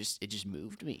 it just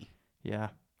moved me. Yeah,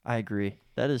 I agree.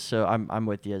 That is so. I'm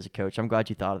with you as a coach. I'm glad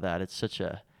you thought of that. It's such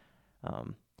a,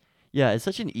 it's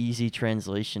such an easy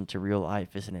translation to real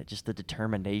life, isn't it? Just the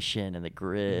determination and the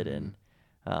grit and,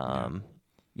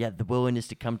 the willingness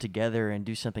to come together and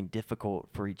do something difficult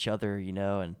for each other,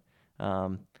 and,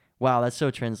 wow, that's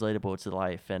so translatable to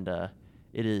life, and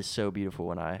it is so beautiful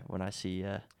when I see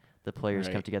the players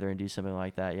come together and do something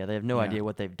like that. Yeah, they have no idea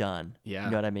what they've done. Yeah,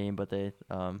 you know what I mean. But they,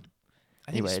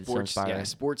 I think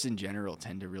sports in general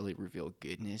tend to really reveal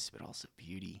goodness, but also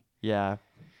beauty. Yeah.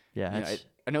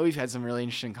 I know we've had some really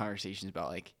interesting conversations about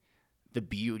like the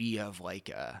beauty of like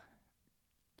a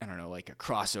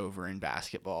crossover in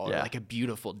basketball or like a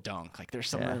beautiful dunk. Like there's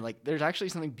something like there's actually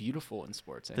something beautiful in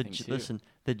sports. I think too. Listen,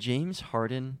 the James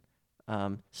Harden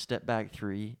step back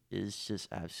 3 is just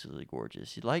absolutely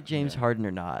gorgeous. You like James Harden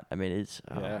or not? I mean, it's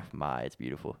it's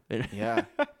beautiful. Yeah,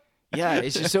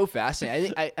 it's just so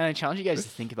fascinating. I challenge you guys to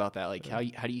think about that. Like, how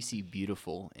do you see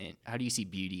beautiful and how do you see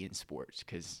beauty in sports?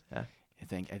 Because I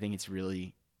think it's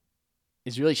really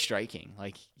striking.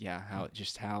 Like,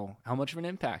 how much of an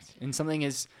impact. And something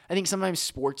is, I think sometimes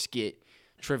sports get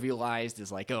trivialized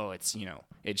as like, oh, it's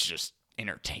it's just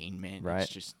entertainment. Right.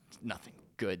 It's just nothing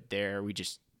good there. We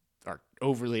just are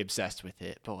overly obsessed with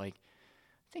it. But like,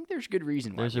 I think there's good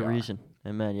reason why there's a reason.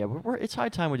 Amen. Yeah, it's high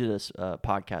time we do this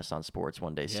podcast on sports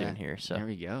one day soon here. So there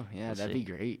we go. Yeah, we'll that'd see. be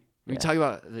great. We can talk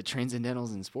about the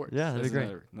transcendentals in sports. Yeah, that'd be great.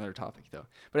 Another topic though.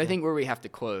 But I think where we have to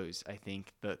close, I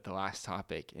think the last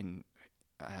topic, and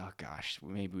oh gosh,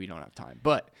 maybe we don't have time,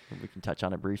 but we can touch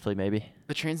on it briefly, maybe.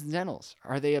 The transcendentals,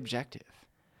 are they objective?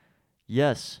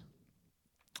 Yes.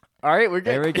 All right, we're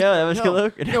good. There we go. That was good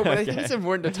look. No, but I think it's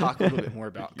important to talk a little bit more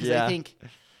about, because I think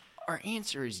our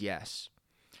answer is yes.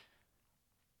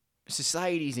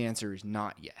 Society's answer is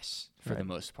not yes for the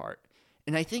most part.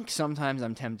 And I think sometimes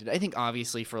I'm tempted. I think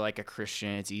obviously for like a Christian,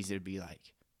 it's easy to be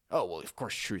like, oh, well, of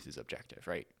course truth is objective,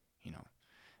 right?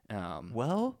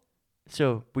 Well,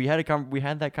 so we had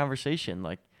that conversation.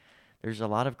 Like, there's a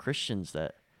lot of Christians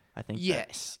that I think.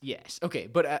 Yes. Okay,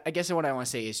 but I guess what I want to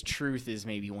say is truth is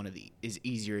maybe is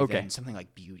easier than something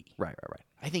like beauty. Right.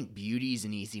 I think beauty is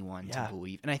an easy one to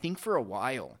believe, and I think for a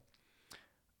while,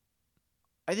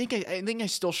 I think I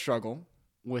still struggle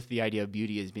with the idea of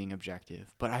beauty as being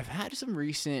objective. But I've had some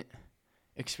recent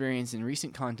experience and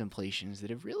recent contemplations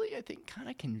that have really, I think, kind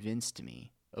of convinced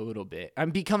me a little bit. I'm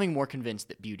becoming more convinced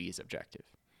that beauty is objective.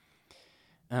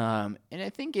 And I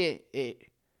think it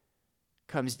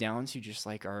comes down to just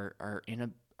like our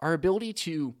ability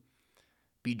to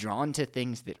be drawn to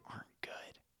things that aren't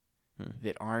good,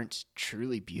 that aren't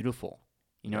truly beautiful.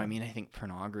 I mean, I think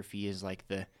pornography is like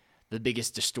the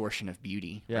biggest distortion of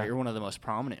beauty, right? Or one of the most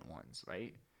prominent ones,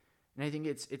 right? And I think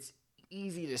it's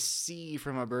easy to see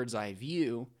from a bird's eye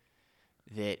view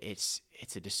that it's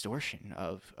a distortion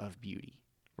of beauty,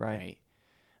 right?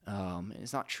 And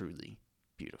it's not truly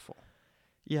beautiful.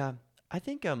 Yeah, I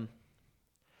think I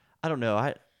don't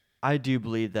know. I do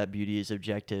believe that beauty is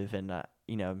objective, and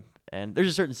and there's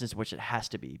a certain sense in which it has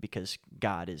to be because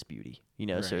God is beauty,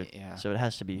 so it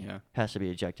has to be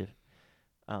objective.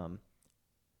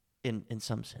 In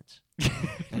some sense.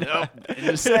 No, in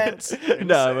a sense.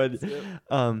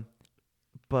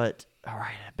 But all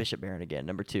right, Bishop Barron again,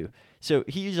 number 2. So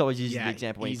he always uses the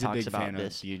example when he talks about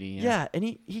this. Beauty, and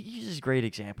he uses great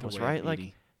examples, right?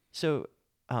 Like, so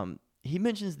he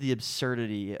mentions the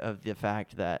absurdity of the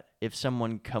fact that if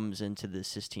someone comes into the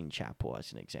Sistine Chapel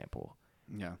as an example,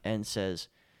 and says,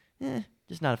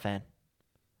 just not a fan,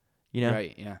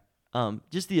 right? Yeah.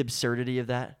 Just the absurdity of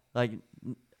that, like.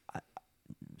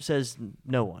 Says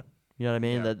no one. You know what I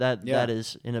mean? That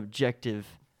is an objective,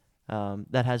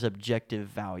 that has objective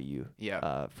value.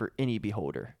 For any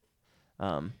beholder.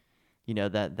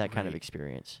 That kind of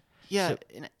experience. Yeah, so,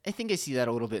 and I think I see that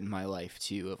a little bit in my life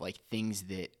too, of like things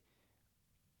that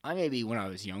I maybe when I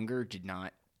was younger did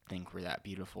not think were that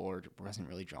beautiful or wasn't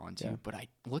really drawn to, but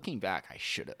looking back, I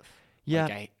should have. Yeah,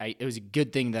 like it was a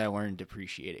good thing that I learned to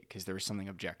appreciate it because there was something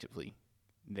objectively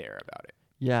there about it.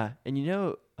 Yeah, and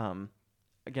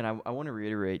again, I want to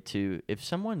reiterate too, if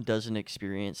someone doesn't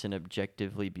experience an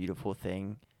objectively beautiful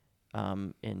thing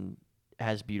and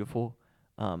as beautiful,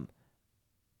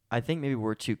 I think maybe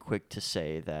we're too quick to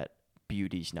say that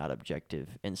beauty's not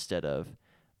objective instead of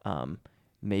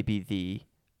maybe the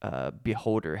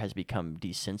beholder has become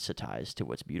desensitized to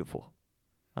what's beautiful.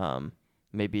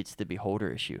 Maybe it's the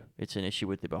beholder issue. It's an issue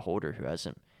with the beholder who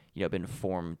hasn't, been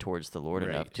formed towards the Lord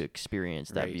enough Right. to experience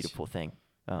that Right. beautiful thing.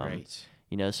 Right.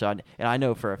 So I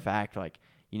know for a fact, like,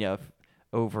 if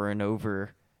over and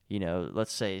over,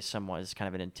 let's say someone is kind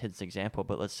of an intense example,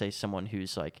 but let's say someone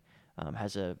who's like,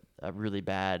 has a really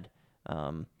bad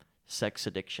sex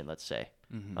addiction, let's say,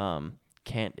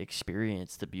 can't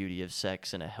experience the beauty of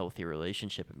sex in a healthy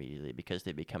relationship immediately because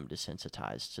they become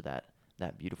desensitized to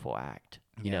that beautiful act,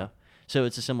 you know? So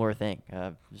it's a similar thing.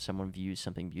 Someone views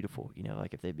something beautiful,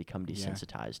 like if they become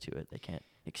desensitized to it, they can't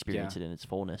experience it in its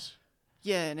fullness.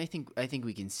 Yeah, and I think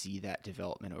we can see that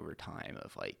development over time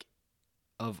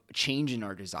of change in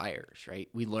our desires, right?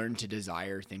 We learn to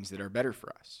desire things that are better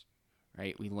for us,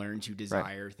 right? We learn to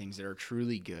desire things that are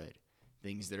truly good,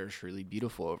 things that are truly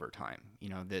beautiful over time.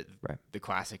 The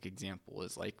classic example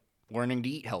is like learning to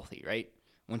eat healthy, right?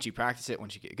 Once you practice it,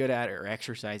 once you get good at it, or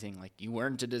exercising, like you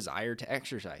learn to desire to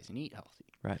exercise and eat healthy.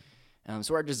 Right.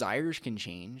 So our desires can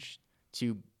change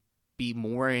to be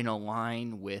more in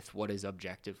line with what is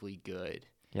objectively good,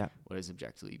 what is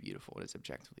objectively beautiful, what is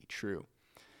objectively true.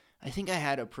 I think I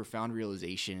had a profound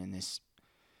realization in this.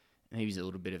 Maybe it's a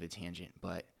little bit of a tangent,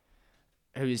 but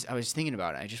I was thinking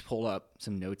about it. I just pulled up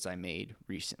some notes I made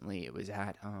recently. It was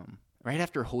at right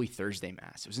after Holy Thursday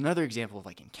Mass. It was another example of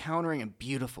like encountering a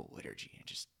beautiful liturgy and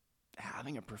just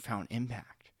having a profound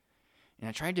impact. And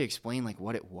I tried to explain like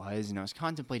what it was, and I was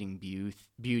contemplating beauty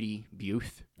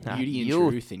and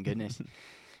truth and goodness.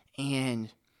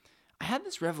 And I had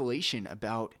this revelation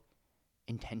about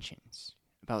intentions,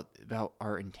 about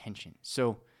our intentions.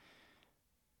 So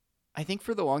I think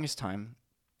for the longest time,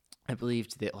 I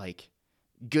believed that like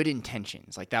good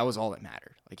intentions, like that was all that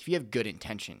mattered. Like if you have good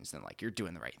intentions, then like you're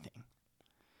doing the right thing.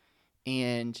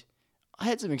 And I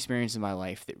had some experience in my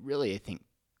life that really, I think,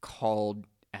 called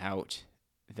out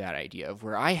that idea of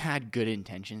where I had good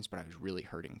intentions, but I was really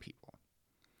hurting people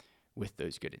with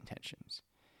those good intentions.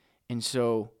 And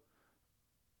so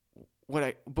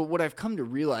what I've come to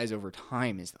realize over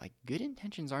time is that, like, good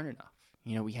intentions aren't enough.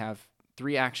 We have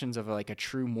 3 actions of like a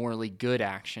true morally good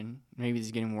action. Maybe this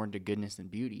is getting more into goodness than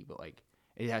beauty, but like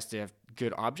it has to have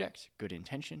good object, good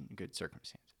intention, and good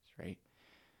circumstances, right?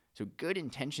 So good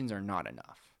intentions are not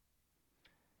enough.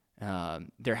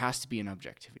 There has to be an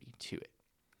objectivity to it.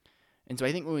 And so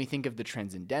I think when we think of the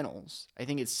transcendentals, I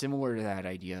think it's similar to that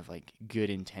idea of like good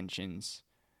intentions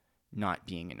not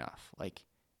being enough. Like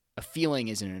a feeling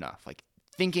isn't enough. Like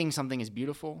thinking something is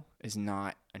beautiful is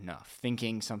not enough.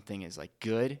 Thinking something is like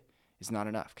good is not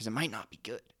enough because it might not be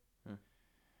good.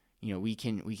 We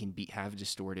can have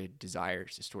distorted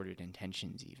desires, distorted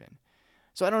intentions even.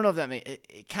 So I don't know if that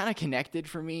it kind of connected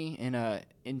for me in a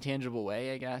intangible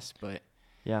way, I guess, but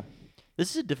yeah.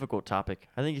 This is a difficult topic.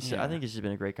 I think this has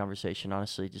been a great conversation,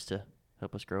 honestly, just to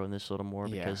help us grow in this a little more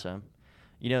because, and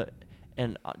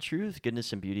truth,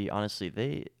 goodness, and beauty, honestly,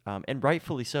 they, and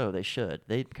rightfully so, they should.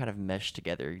 They kind of mesh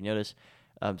together. You notice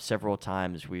several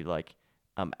times we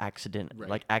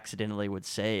accidentally would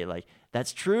say like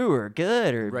that's true or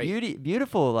good or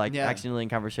beautiful, like accidentally in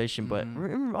conversation, but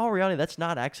in all reality, that's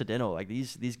not accidental. Like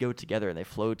these go together and they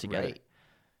flow together. Right.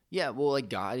 Yeah. Well, like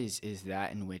God is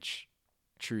that in which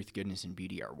truth, goodness, and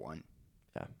beauty are one.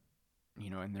 Yeah.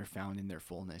 And they're found in their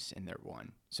fullness and they're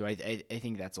one. So I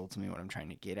think that's ultimately what I'm trying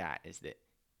to get at is that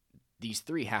these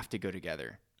 3 have to go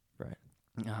together. Right.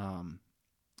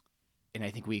 And I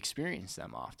think we experience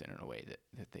them often in a way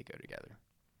that they go together.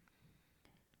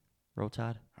 Roll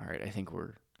Tide. All right. I think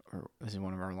this is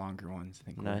one of our longer ones. I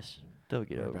think nice. They'll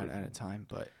get over about it. out of time,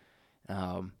 but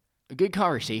a good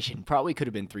conversation. Probably could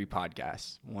have been 3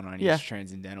 podcasts, one on each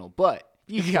transcendental, but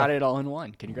you got it all in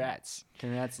one. Congrats,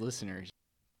 listeners.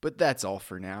 But that's all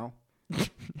for now.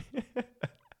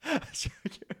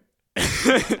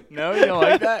 No, you don't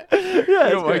like that? Yeah,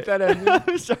 you don't like that ending?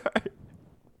 I'm sorry.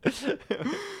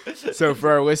 So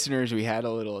for our listeners, we had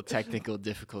a little technical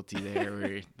difficulty there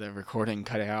where the recording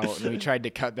cut out, and we tried to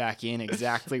cut back in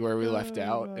exactly where we left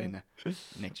out, and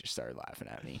Nick just started laughing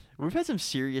at me. We've had some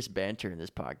serious banter in this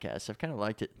podcast. I've kind of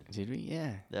liked it. Did we?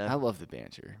 Yeah. Yeah. I love the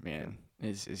banter, man.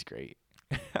 It's great.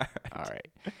 All right.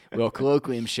 Well,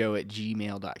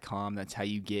 colloquiumshow@gmail.com. That's how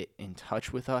you get in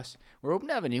touch with us. We're hoping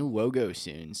to have a new logo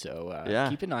soon, so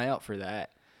keep an eye out for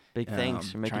that. Big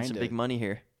things. We're making some big money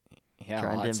here. Yeah,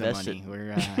 trying lots to invest of money.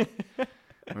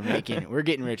 We're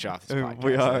getting rich off this podcast.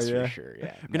 We are, that's yeah. for sure.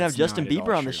 Yeah. We're gonna have Justin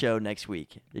Bieber on the show next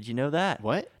week. Did you know that?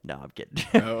 What? No, I'm kidding.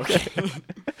 Oh, okay.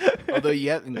 Although you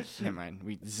have, never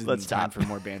mind. This is time for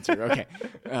more banter. Okay.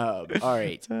 All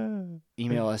right.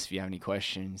 Email us if you have any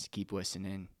questions. Keep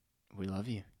listening. We love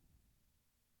you.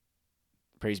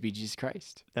 Praise be Jesus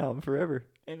Christ. Now and forever.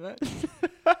 Amen.